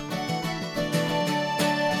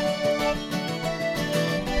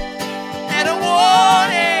 And I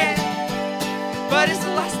want it, but it's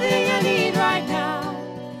the last thing I need right now.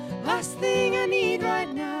 Last thing I need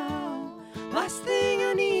right now. Last thing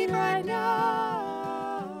I need right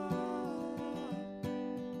now.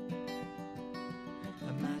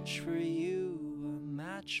 A match for you, a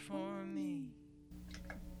match for me.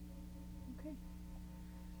 Okay.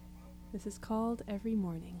 This is called Every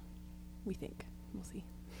Morning. We think. We'll see.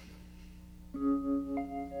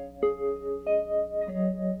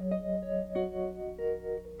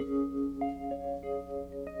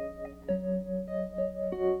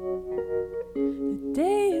 The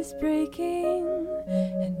day is breaking,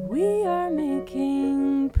 and we are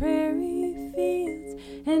making prairie fields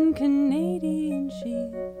and Canadian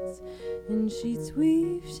sheets, and sheets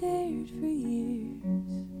we've shared for years.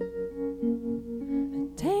 A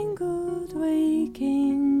tangled waking.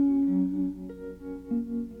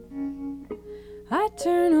 I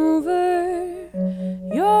turn over,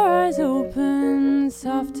 your eyes open,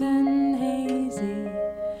 soft and hazy.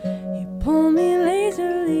 You pull me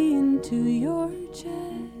lazily into your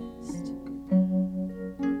chest,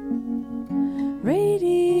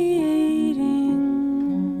 radiating.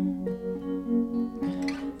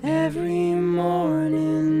 Every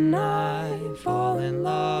morning I fall in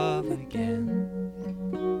love again.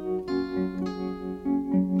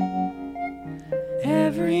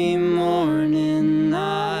 Every morning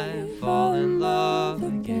I fall in love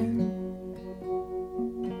again.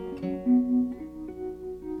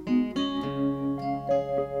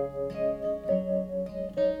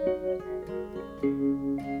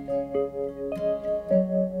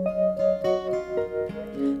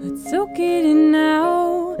 Let's soak it in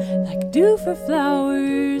now, like dew for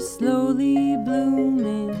flowers slowly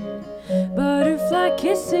blooming. Butterfly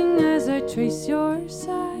kissing as I trace your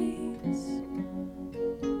sides.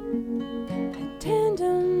 A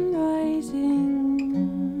tandem rising.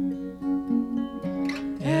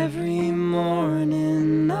 Every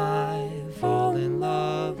morning I fall in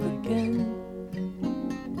love again.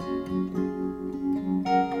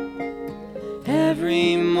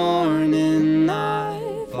 Every morning I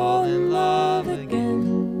fall in love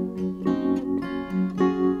again.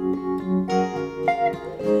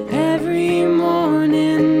 Every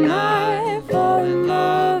morning I fall in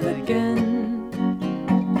love again.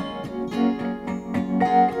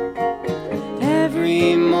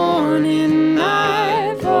 Every morning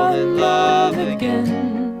I fall in love again.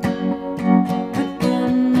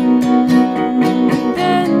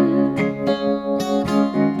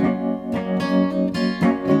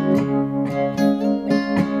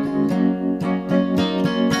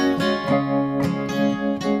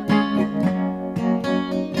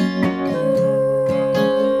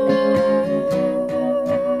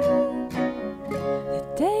 The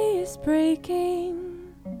day is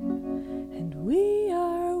breaking, and we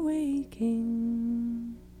are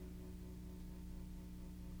waking.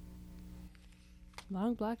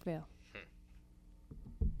 Long Black Veil.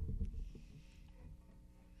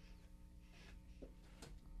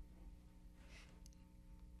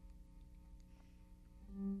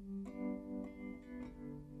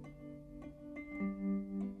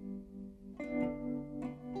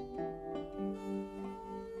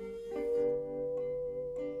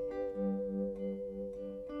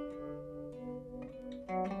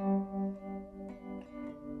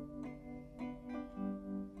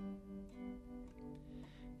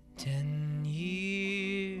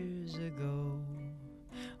 ago,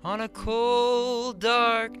 on a cold,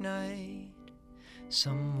 dark night,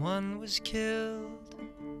 someone was killed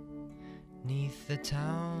 'neath the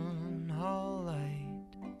town hall light.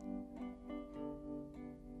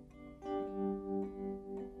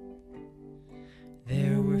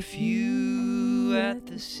 There were few at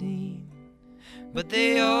the scene, but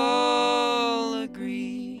they all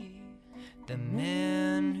agree the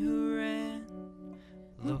man who ran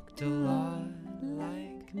looked a lot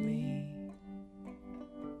like me.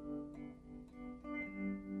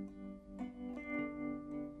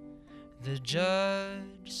 The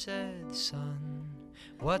judge said, "Son,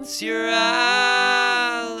 what's your alibi?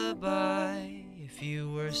 If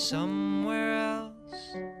you were somewhere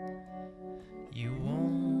else, you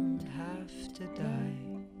won't have to die."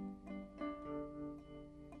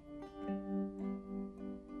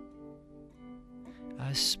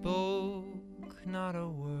 I spoke not a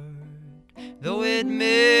word, though it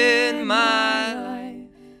meant my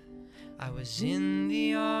life. I was in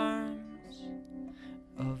the arms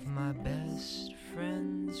of my best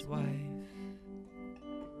friend's wife.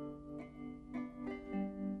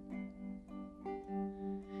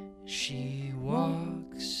 She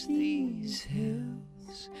walks these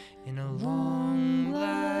hills in a long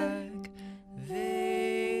black veil.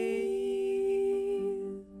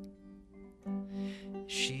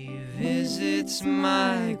 She visits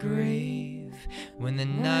my grave when the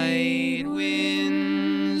night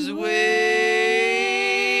winds wail.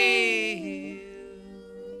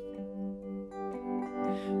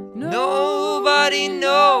 Nobody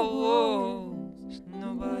knows,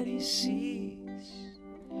 nobody sees,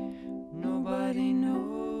 nobody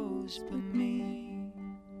knows but me.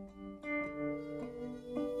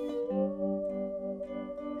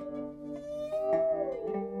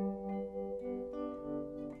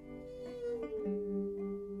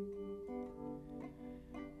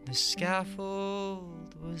 The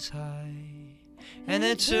scaffold was high, an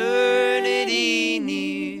eternity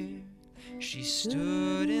near. She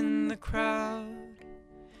stood in the crowd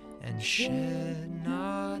and shed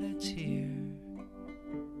not a tear.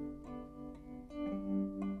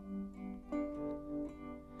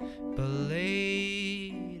 But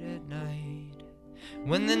late at night,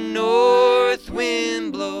 when the north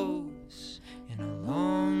wind blows in a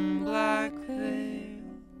long black veil,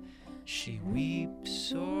 she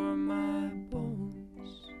weeps o'er my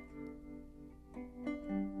bones.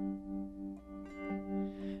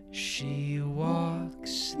 She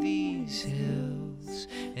walks these hills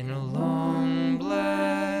in a long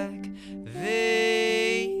black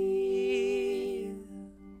veil.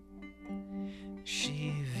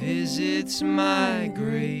 She visits my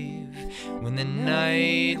grave when the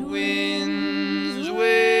night winds wail.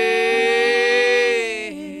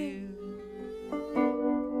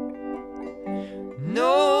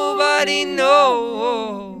 Nobody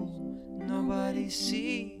knows, nobody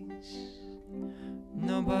sees,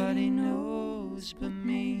 nobody knows but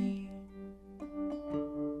me.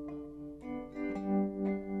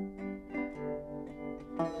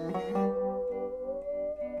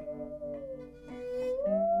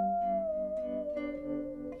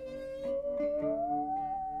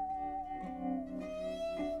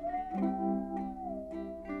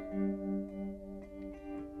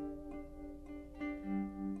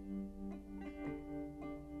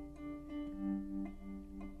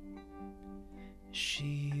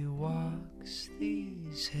 She walks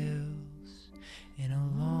these hills in a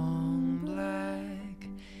long black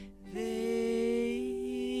veil.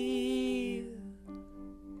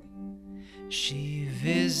 She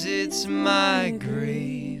visits my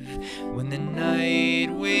grave when the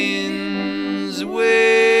night winds wail.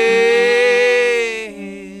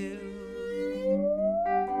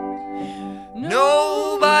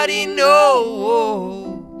 Nobody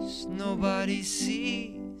knows, nobody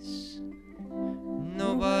sees,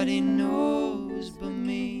 nobody knows but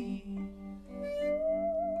me.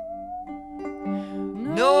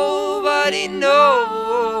 Nobody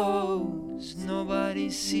knows, nobody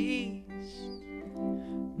sees,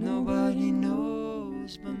 nobody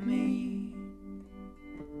knows but me.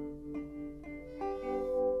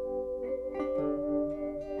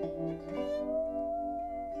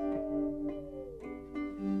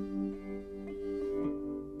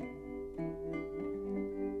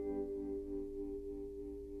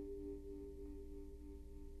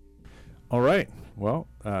 All right. Well,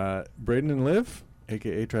 Braden and Liv,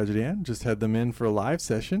 a.k.a. Tragedy Ann, just had them in for a live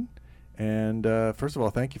session. And first of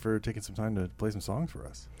all, thank you for taking some time to play some songs for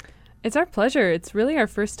us. It's our pleasure. It's really our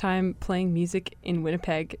first time playing music in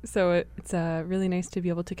Winnipeg, so it's really nice to be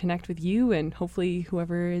able to connect with you and hopefully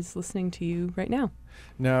whoever is listening to you right now.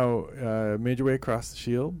 Now, made your way across the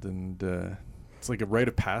Shield, and it's like a rite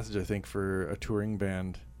of passage, I think, for a touring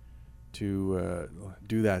band to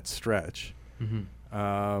do that stretch.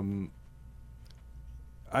 Mm-hmm.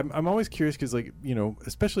 I'm always curious because, like, you know,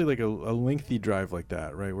 especially like a lengthy drive like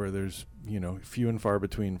that, right, where there's, you know, few and far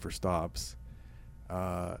between for stops.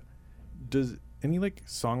 Does any like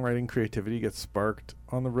songwriting creativity get sparked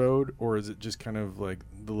on the road, or is it just kind of like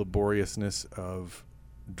the laboriousness of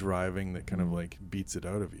driving that kind of like beats it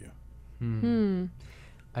out of you?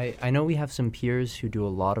 I know we have some peers who do a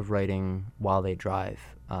lot of writing while they drive,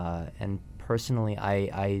 and personally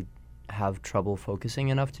I have trouble focusing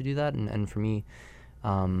enough to do that, and for me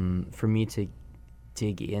to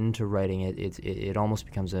dig into writing it almost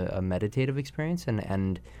becomes a meditative experience,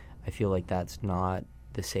 and I feel like that's not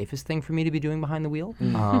the safest thing for me to be doing behind the wheel.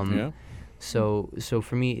 Yeah. So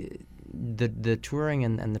for me, the touring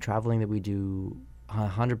and the traveling that we do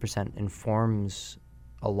 100% informs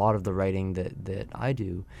a lot of the writing that I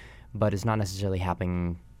do, but it's not necessarily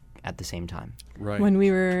happening at the same time. Right. When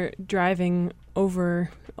we were driving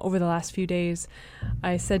over the last few days,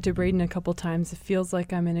 I said to Braden a couple times, it feels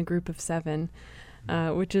like I'm in a group of 7,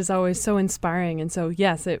 which is always so inspiring. And so,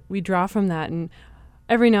 yes, we draw from that. And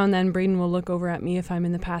every now and then, Braden will look over at me if I'm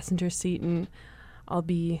in the passenger seat, and I'll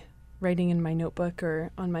be writing in my notebook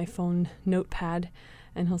or on my phone notepad,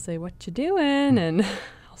 and he'll say, "What you doing?" And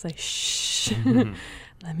I'll say, "Shh,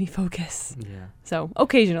 let me focus." Yeah. So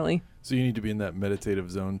occasionally. So you need to be in that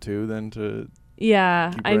meditative zone too, then, to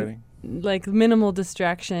Yeah, keep writing? like minimal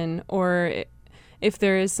distraction, or if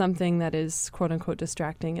there is something that is quote unquote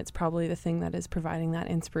distracting, it's probably the thing that is providing that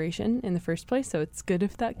inspiration in the first place. So it's good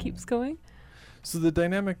if that keeps going. So the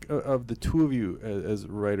dynamic of the two of you as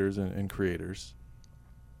writers and creators,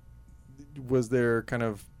 was there kind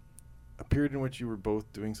of a period in which you were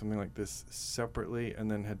both doing something like this separately and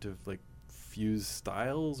then had to like fuse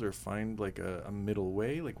styles or find like a middle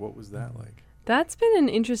way? Like, what was that like? That's been an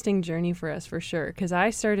interesting journey for us, for sure, because I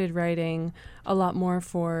started writing a lot more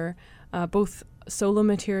for both solo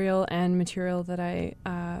material and material that I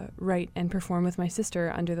write and perform with my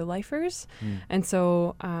sister under the Lifers. And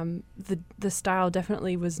so the style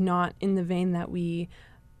definitely was not in the vein that we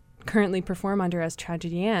currently perform under as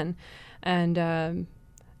Tragedy Ann. And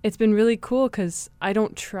it's been really cool because I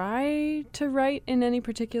don't try to write in any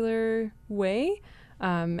particular way.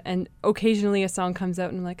 And occasionally a song comes out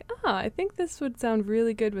and I'm like, I think this would sound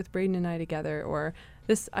really good with Braden and I together, or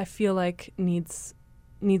this I feel like needs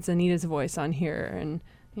Anita's voice on here. And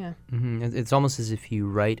yeah. Mm-hmm. It's almost as if you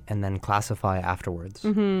write and then classify afterwards.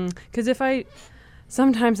 Because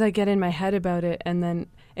sometimes I get in my head about it, and then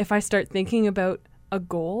if I start thinking about a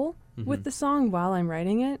goal with the song while I'm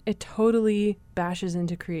writing it, it totally bashes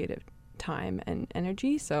into creative time and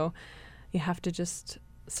energy. So you have to just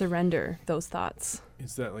surrender those thoughts.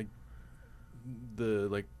 Is that like the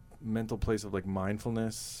like mental place of like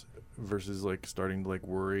mindfulness versus like starting to like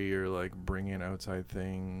worry or like bring in outside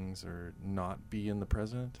things or not be in the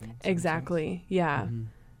present? Exactly. Yeah.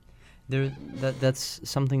 That's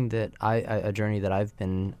something that a journey that I've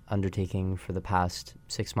been undertaking for the past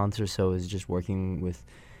 6 months or so, is just working with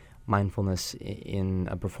mindfulness in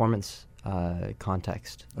a performance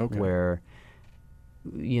context, where,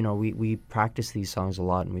 you know, we practice these songs a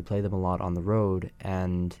lot and we play them a lot on the road,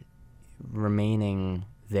 and remaining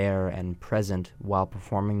there and present while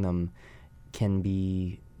performing them can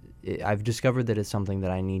be, I've discovered that it's something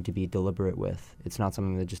that I need to be deliberate with. It's not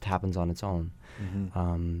something that just happens on its own.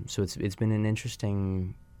 So it's been an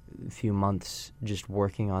interesting few months just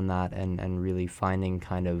working on that and really finding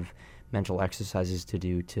kind of mental exercises to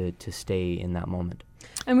do to stay in that moment.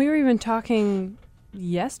 And we were even talking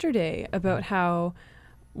yesterday about how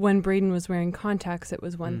when Braden was wearing contacts, it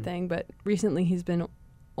was one thing, but recently he's been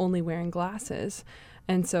only wearing glasses.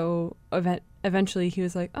 And so eventually he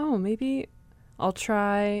was like, maybe I'll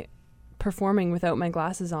try performing without my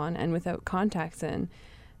glasses on and without contacts in.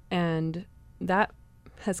 And that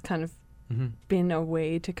has kind of been a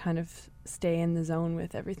way to kind of stay in the zone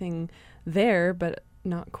with everything there, but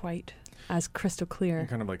not quite as crystal clear. And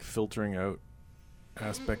kind of like filtering out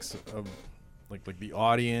aspects of like the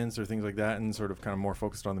audience or things like that, and sort of kind of more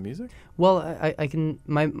focused on the music? Well,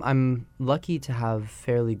 I'm lucky to have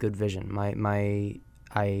fairly good vision. My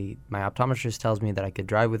optometrist tells me that I could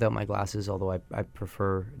drive without my glasses, although I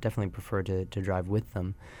definitely prefer to drive with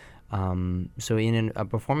them. So in a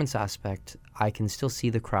performance aspect, I can still see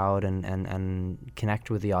the crowd and connect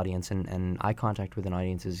with the audience, and eye contact with an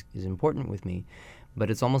audience is important with me. but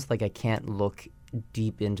it's almost like I can't look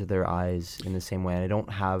deep into their eyes in the same way. And I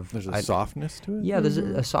don't have... There's a softness to it? Yeah, there's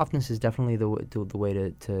a softness is definitely the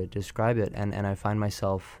way to describe it. And I find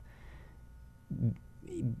myself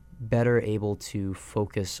better able to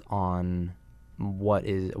focus on what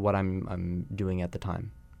I'm doing at the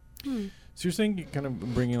time. So you're saying you kind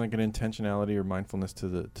of bringing like an intentionality or mindfulness to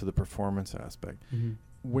the performance aspect.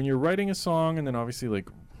 When you're writing a song and then obviously like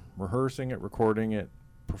rehearsing it, recording it,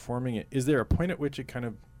 performing it, is there a point at which it kind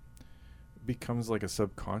of becomes like a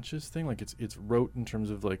subconscious thing? Like it's wrote in terms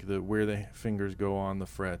of like where the fingers go on the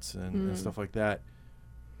frets and stuff like that,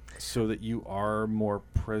 so that you are more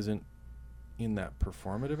present in that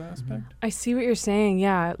performative aspect? I see what you're saying.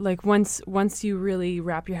 Yeah, like once you really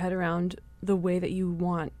wrap your head around the way that you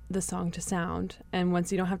want the song to sound, and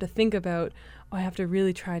once you don't have to think about, I have to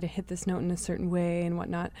really try to hit this note in a certain way and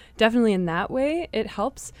whatnot. Definitely in that way it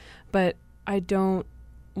helps, but I don't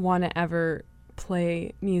want to ever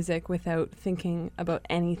play music without thinking about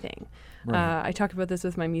anything. Right. I talk about this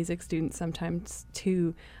with my music students sometimes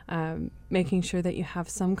too, making sure that you have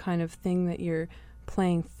some kind of thing that you're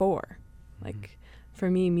playing for. Like for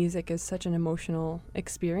me, music is such an emotional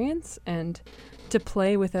experience, and to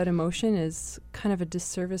play without emotion is kind of a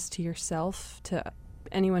disservice to yourself, to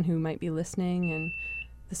anyone who might be listening, and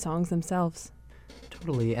the songs themselves.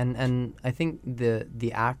 Totally, and I think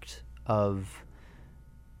the act of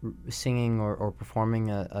singing or performing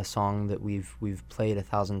a song that we've played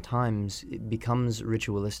 1,000 times, it becomes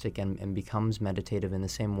ritualistic and becomes meditative in the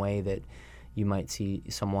same way that you might see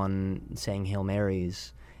someone saying Hail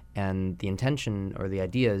Marys. And the intention or the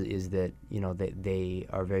idea is that, you know, they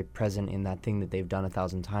are very present in that thing that they've done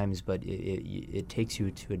 1,000 times, but it takes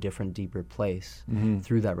you to a different, deeper place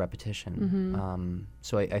through that repetition.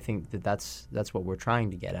 So I think that's what we're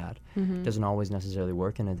trying to get at. It doesn't always necessarily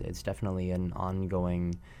work, and it's definitely an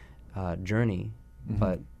ongoing journey.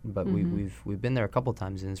 But we've been there a couple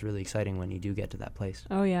times, and it's really exciting when you do get to that place.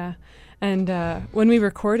 Oh yeah, and when we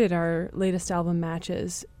recorded our latest album,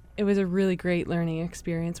 Matches, it was a really great learning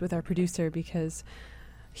experience with our producer, because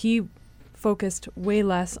he focused way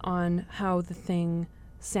less on how the thing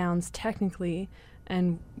sounds technically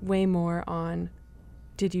and way more on,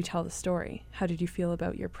 did you tell the story? How did you feel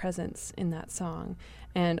about your presence in that song?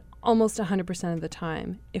 And almost 100% of the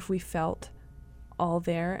time, if we felt all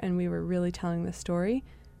there and we were really telling the story,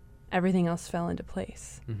 everything else fell into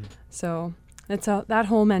place. So that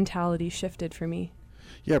whole mentality shifted for me.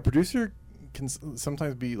 Yeah, producer can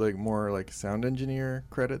sometimes be like more like sound engineer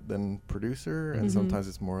credit than producer, and sometimes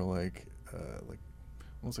it's more like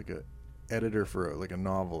almost like a editor for like a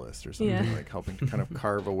novelist or something, like helping to kind of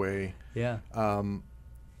carve away.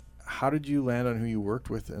 How did you land on who you worked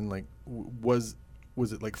with, and like was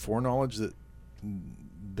it like foreknowledge that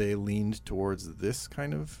they leaned towards this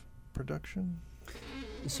kind of production?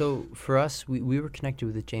 So for us, we were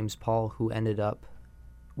connected with James Paul, who ended up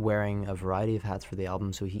wearing a variety of hats for the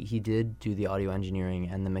album. So he did do the audio engineering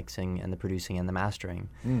and the mixing and the producing and the mastering.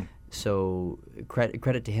 So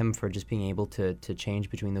credit to him for just being able to change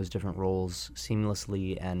between those different roles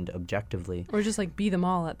seamlessly and objectively. Or just like be them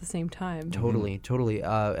all at the same time. Totally.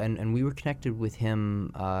 And we were connected with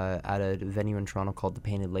him at a venue in Toronto called The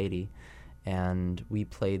Painted Lady. And we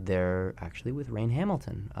played there actually with Rain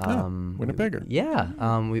Hamilton. Winnipegger.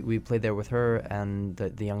 We played there with her and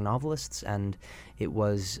the Young Novelists, and it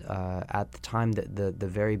was at the time the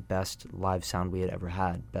very best live sound we had ever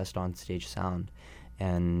had, best on stage sound.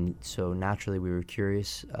 And so naturally we were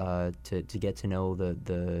curious to get to know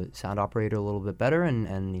the sound operator a little bit better,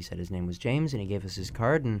 and he said his name was James, and he gave us his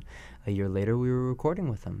card, and a year later we were recording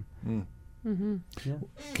with him. Yeah.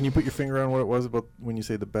 Can you put your finger on what it was about when you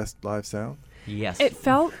say the best live sound? Yes. It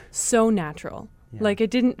felt so natural. Yeah. Like it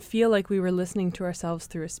didn't feel like we were listening to ourselves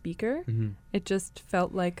through a speaker. It just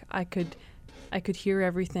felt like I could hear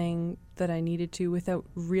everything that I needed to without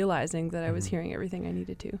realizing that I was hearing everything I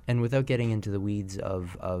needed to. And without getting into the weeds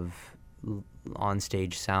of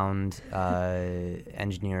on-stage sound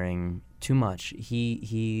engineering too much,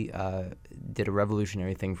 he did a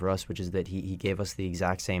revolutionary thing for us, which is that he gave us the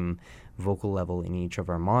exact same vocal level in each of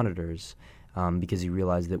our monitors, because he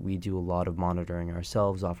realized that we do a lot of monitoring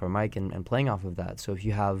ourselves off our mic and playing off of that. So if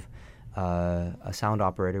you have a sound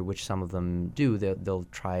operator, which some of them do, they'll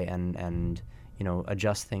try and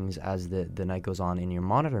adjust things as the night goes on in your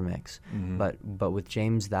monitor mix. But with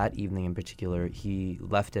James that evening in particular, he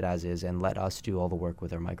left it as is and let us do all the work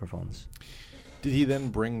with our microphones. Did he then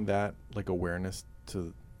bring that like awareness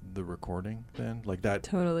to the recording then? Like that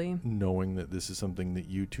totally knowing that this is something that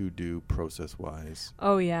you two do process wise?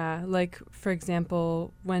 Oh yeah. Like for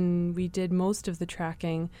example, when we did most of the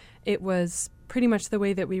tracking, it was pretty much the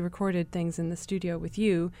way that we recorded things in the studio with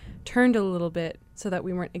you, turned a little bit so that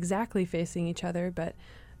we weren't exactly facing each other, but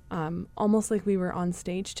almost like we were on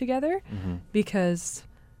stage together, because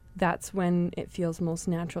that's when it feels most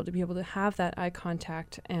natural to be able to have that eye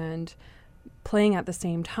contact and playing at the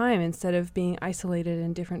same time instead of being isolated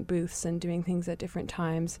in different booths and doing things at different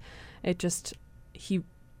times. It just, he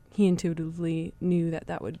intuitively knew that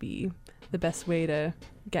that would be the best way to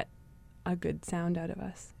get a good sound out of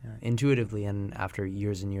us. Yeah, intuitively, and after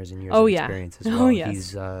years and years and years of experience as well. Oh,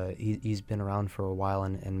 yes. He's been around for a while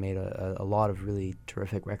and made a lot of really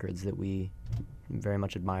terrific records that we very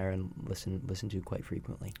much admire and listen to quite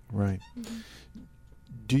frequently. Right.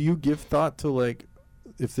 Do you give thought to, like,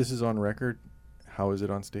 if this is on record, how is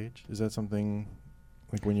it on stage? Is that something,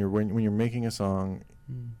 like, when you're making a song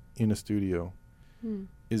in a studio,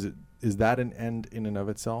 is that an end in and of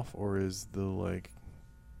itself, or is the, like,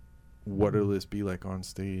 what'll this be like on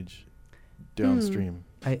stage downstream?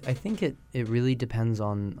 I think it really depends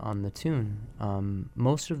on the tune.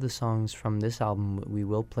 Most of the songs from this album we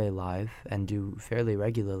will play live and do fairly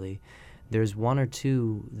regularly. There's one or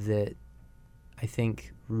two that I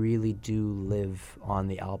think really do live on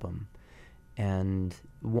the album. And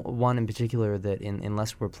one in particular that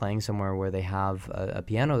unless we're playing somewhere where they have a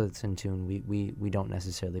piano that's in tune, we don't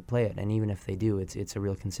necessarily play it. And even if they do, it's a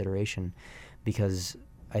real consideration, because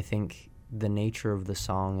I think the nature of the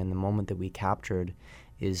song and the moment that we captured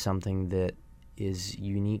is something that is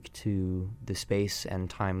unique to the space and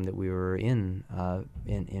time that we were in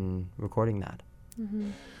recording that.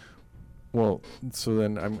 Well, so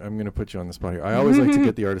then I'm going to put you on the spot here. I always like to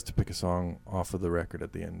get the artist to pick a song off of the record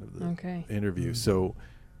at the end of the interview. So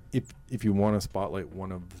if you want to spotlight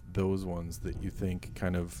one of those ones that you think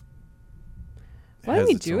kind of why don't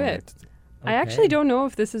we do it? I actually don't know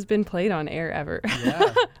if this has been played on air ever.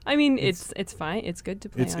 Yeah. I mean, it's fine. It's good to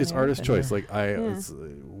play on air. It's artist choice. Like, it's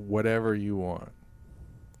whatever you want.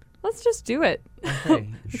 Let's just do it. Okay,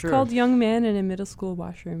 it's called Young Man in a Middle School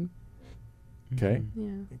Washroom. Okay.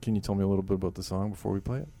 Yeah. Can you tell me a little bit about the song before we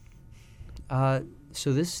play it?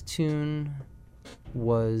 So this tune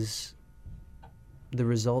was the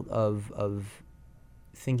result of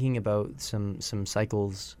thinking about some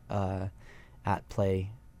cycles at play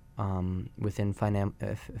within family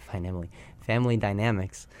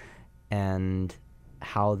dynamics and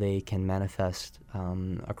how they can manifest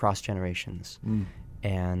across generations.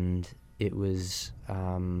 And it was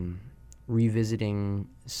revisiting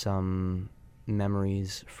some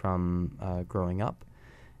memories from growing up,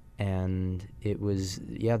 and it was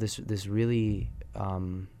this really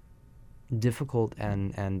difficult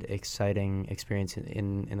and exciting experience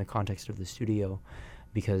in the context of the studio,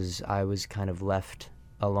 because I was kind of left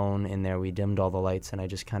alone in there. We dimmed all the lights, and I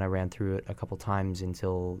just kind of ran through it a couple times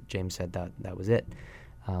until James said that was it.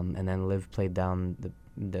 And then Liv laid down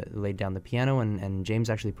the piano, and James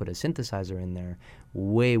actually put a synthesizer in there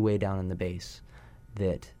way down in the bass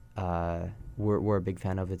that we're a big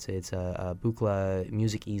fan of. It's a Buchla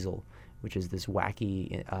Music Easel, which is this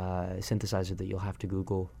wacky synthesizer that you'll have to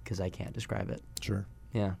Google because I can't describe it. Sure.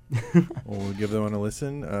 Yeah. Well, we'll give that one a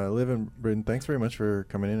listen. Liv and Britton, thanks very much for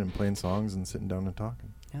coming in and playing songs and sitting down and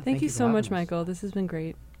talking. Yeah, thank you so much, Michael. This has been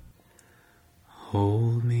great.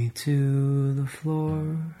 Hold me to the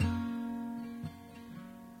floor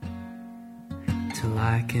till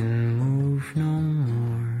I can move no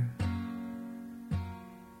more.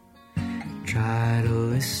 Try to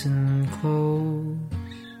listen close,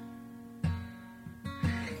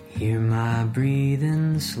 hear my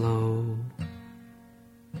breathing slow.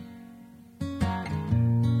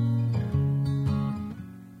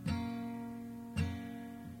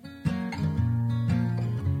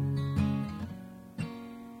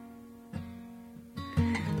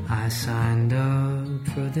 I signed up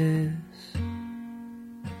for this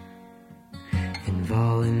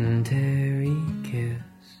involuntary kiss.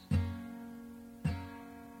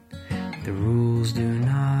 The rules do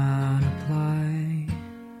not apply.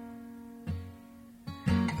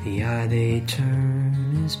 The eye they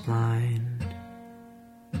turn is blind.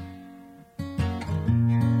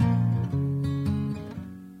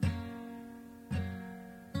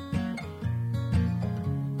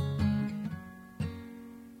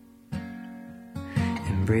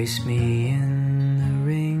 Embrace me in the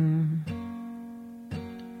ring.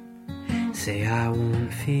 Say I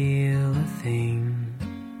won't feel a thing.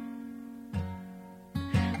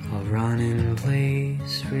 I'll run in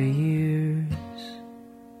place for years,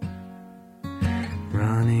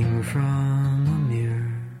 running from a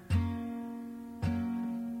mirror.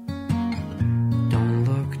 Don't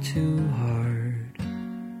look too hard.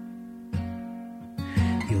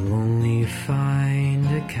 You'll only find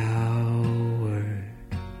a coward.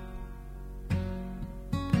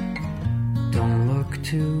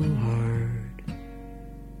 too hard.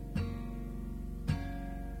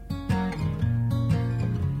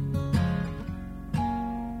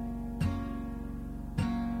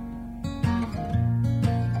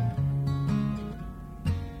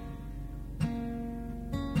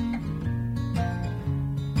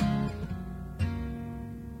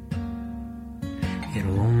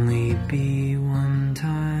 It'll only be one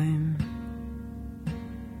time,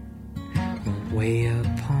 won't weigh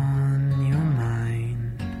upon your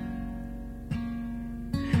mind.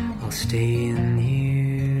 I'll stay in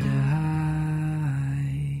here to hide.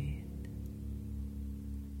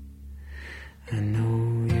 I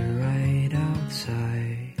know you're right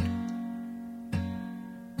outside.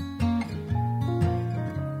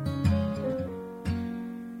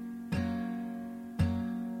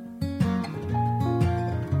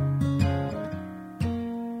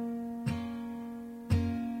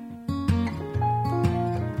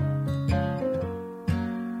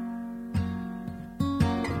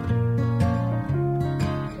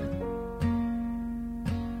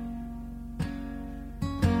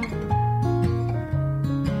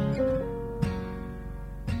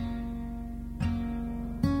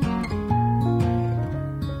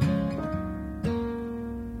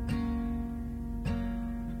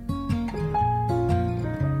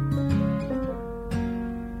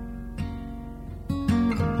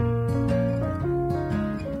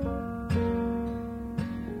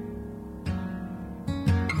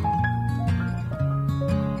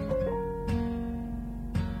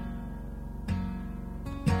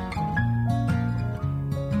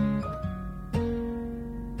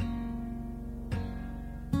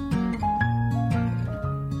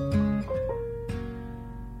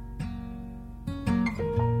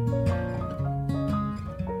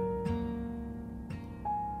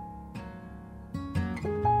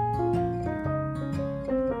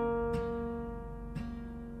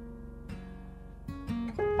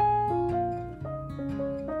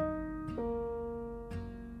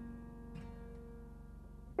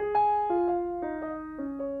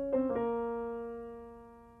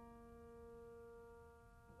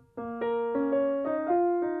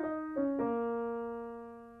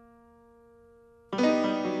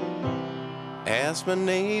 Asked my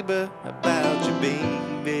neighbor about your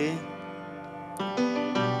baby.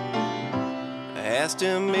 I asked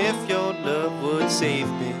him if your love would save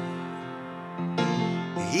me.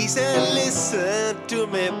 He said, listen to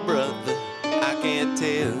me, brother, I can't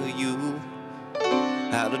tell you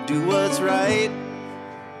how to do what's right.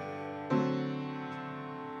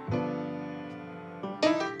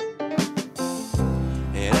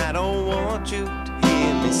 And I don't want you to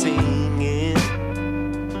hear me singing,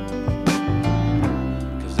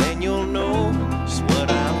 you'll know just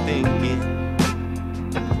what I'm thinking.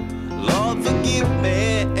 Lord, forgive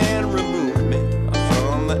me and remove me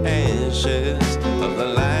from the ashes of the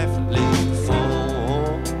life I lived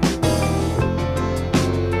before.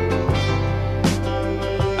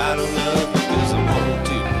 I don't love you 'cause I want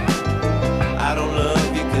to. I don't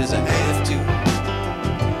love you 'cause I have to.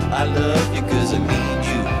 I love you 'cause I need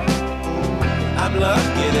you. I'm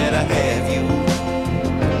lucky that I have you.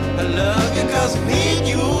 I love you 'cause I need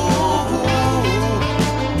you.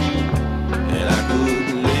 And I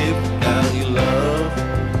couldn't live without your love.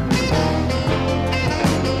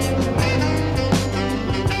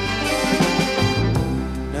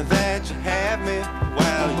 Now that you have me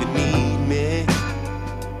while you need me,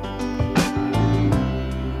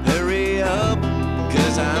 hurry up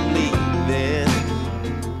 'cause I'm leaving.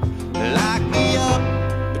 Lock me up,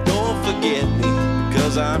 but don't forget me,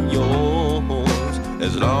 'cause I'm yours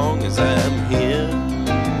as long as I'm here.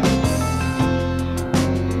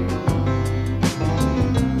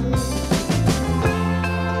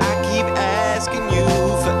 I keep asking you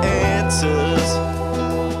for answers,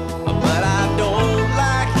 but I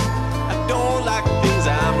don't like the things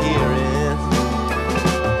I'm hearing.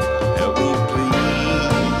 Help me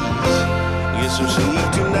please, get some sleep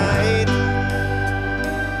tonight.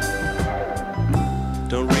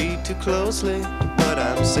 Don't read too closely to what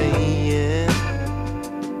I'm saying.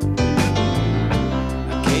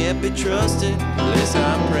 Can't be trusted unless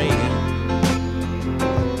I'm praying.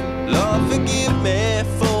 Lord, forgive me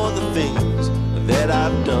for the things that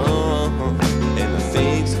I've done and the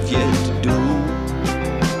things I've yet to do.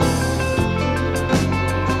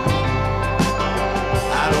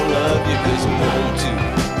 I don't love you 'cause I want to.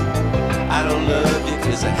 I don't love you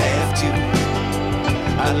 'cause I have to.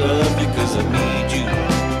 I love you 'cause I need you.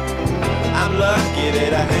 I'm lucky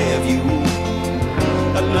that I have you.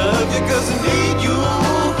 I love you 'cause I need you.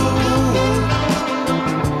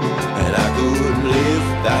 And I couldn't live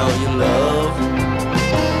without your love.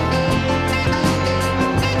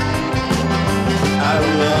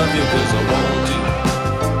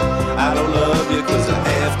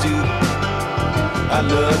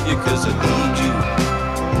 you 'cause I need you.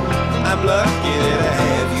 I'm lucky that I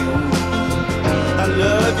have you. I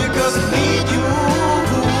love you 'cause I need you.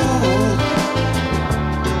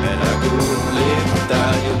 And I couldn't live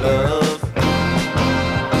without your love.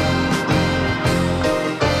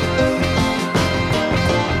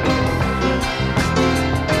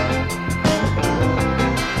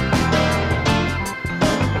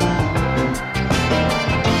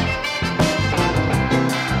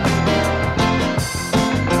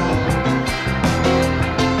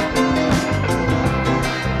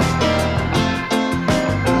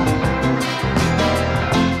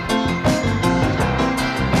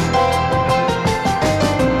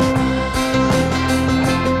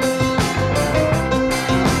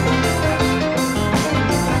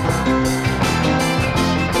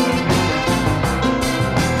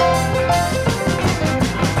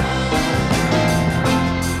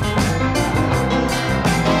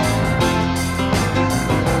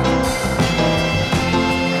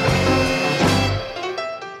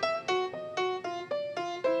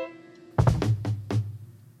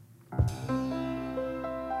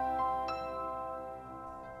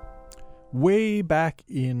 Way back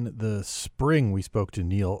in the spring, we spoke to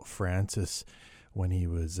Neil Francis when he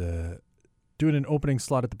was doing an opening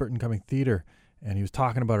slot at the Burton Cumming Theatre, and he was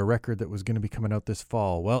talking about a record that was going to be coming out this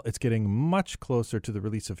fall. Well, it's getting much closer to the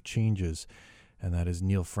release of Changes, and that is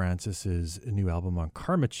Neil Francis's new album on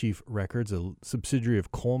Karma Chief Records, a subsidiary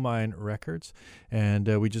of Coal Mine Records. And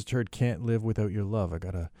we just heard Can't Live Without Your Love. I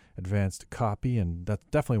got an advanced copy, and that's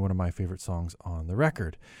definitely one of my favorite songs on the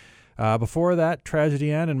record. Before that,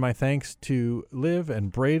 Tragedy Ann, and my thanks to Liv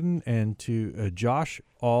and Braden and to Josh,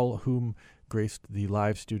 all whom graced the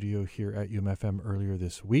live studio here at UMFM earlier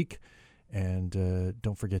this week. And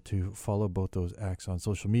don't forget to follow both those acts on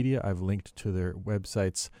social media. I've linked to their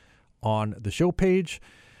websites on the show page.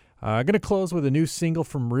 I'm going to close with a new single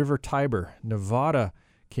from River Tiber. Nevada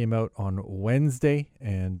came out on Wednesday,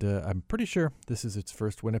 and I'm pretty sure this is its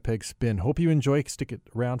first Winnipeg spin. Hope you enjoy. Stick it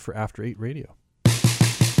around for After 8 Radio.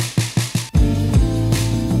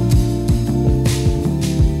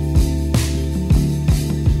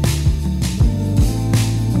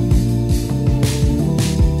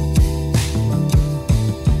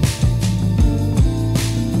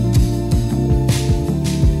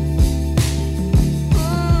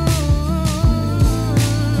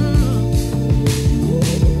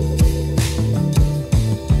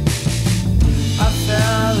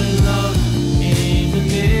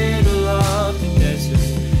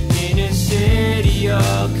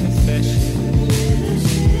 Confession.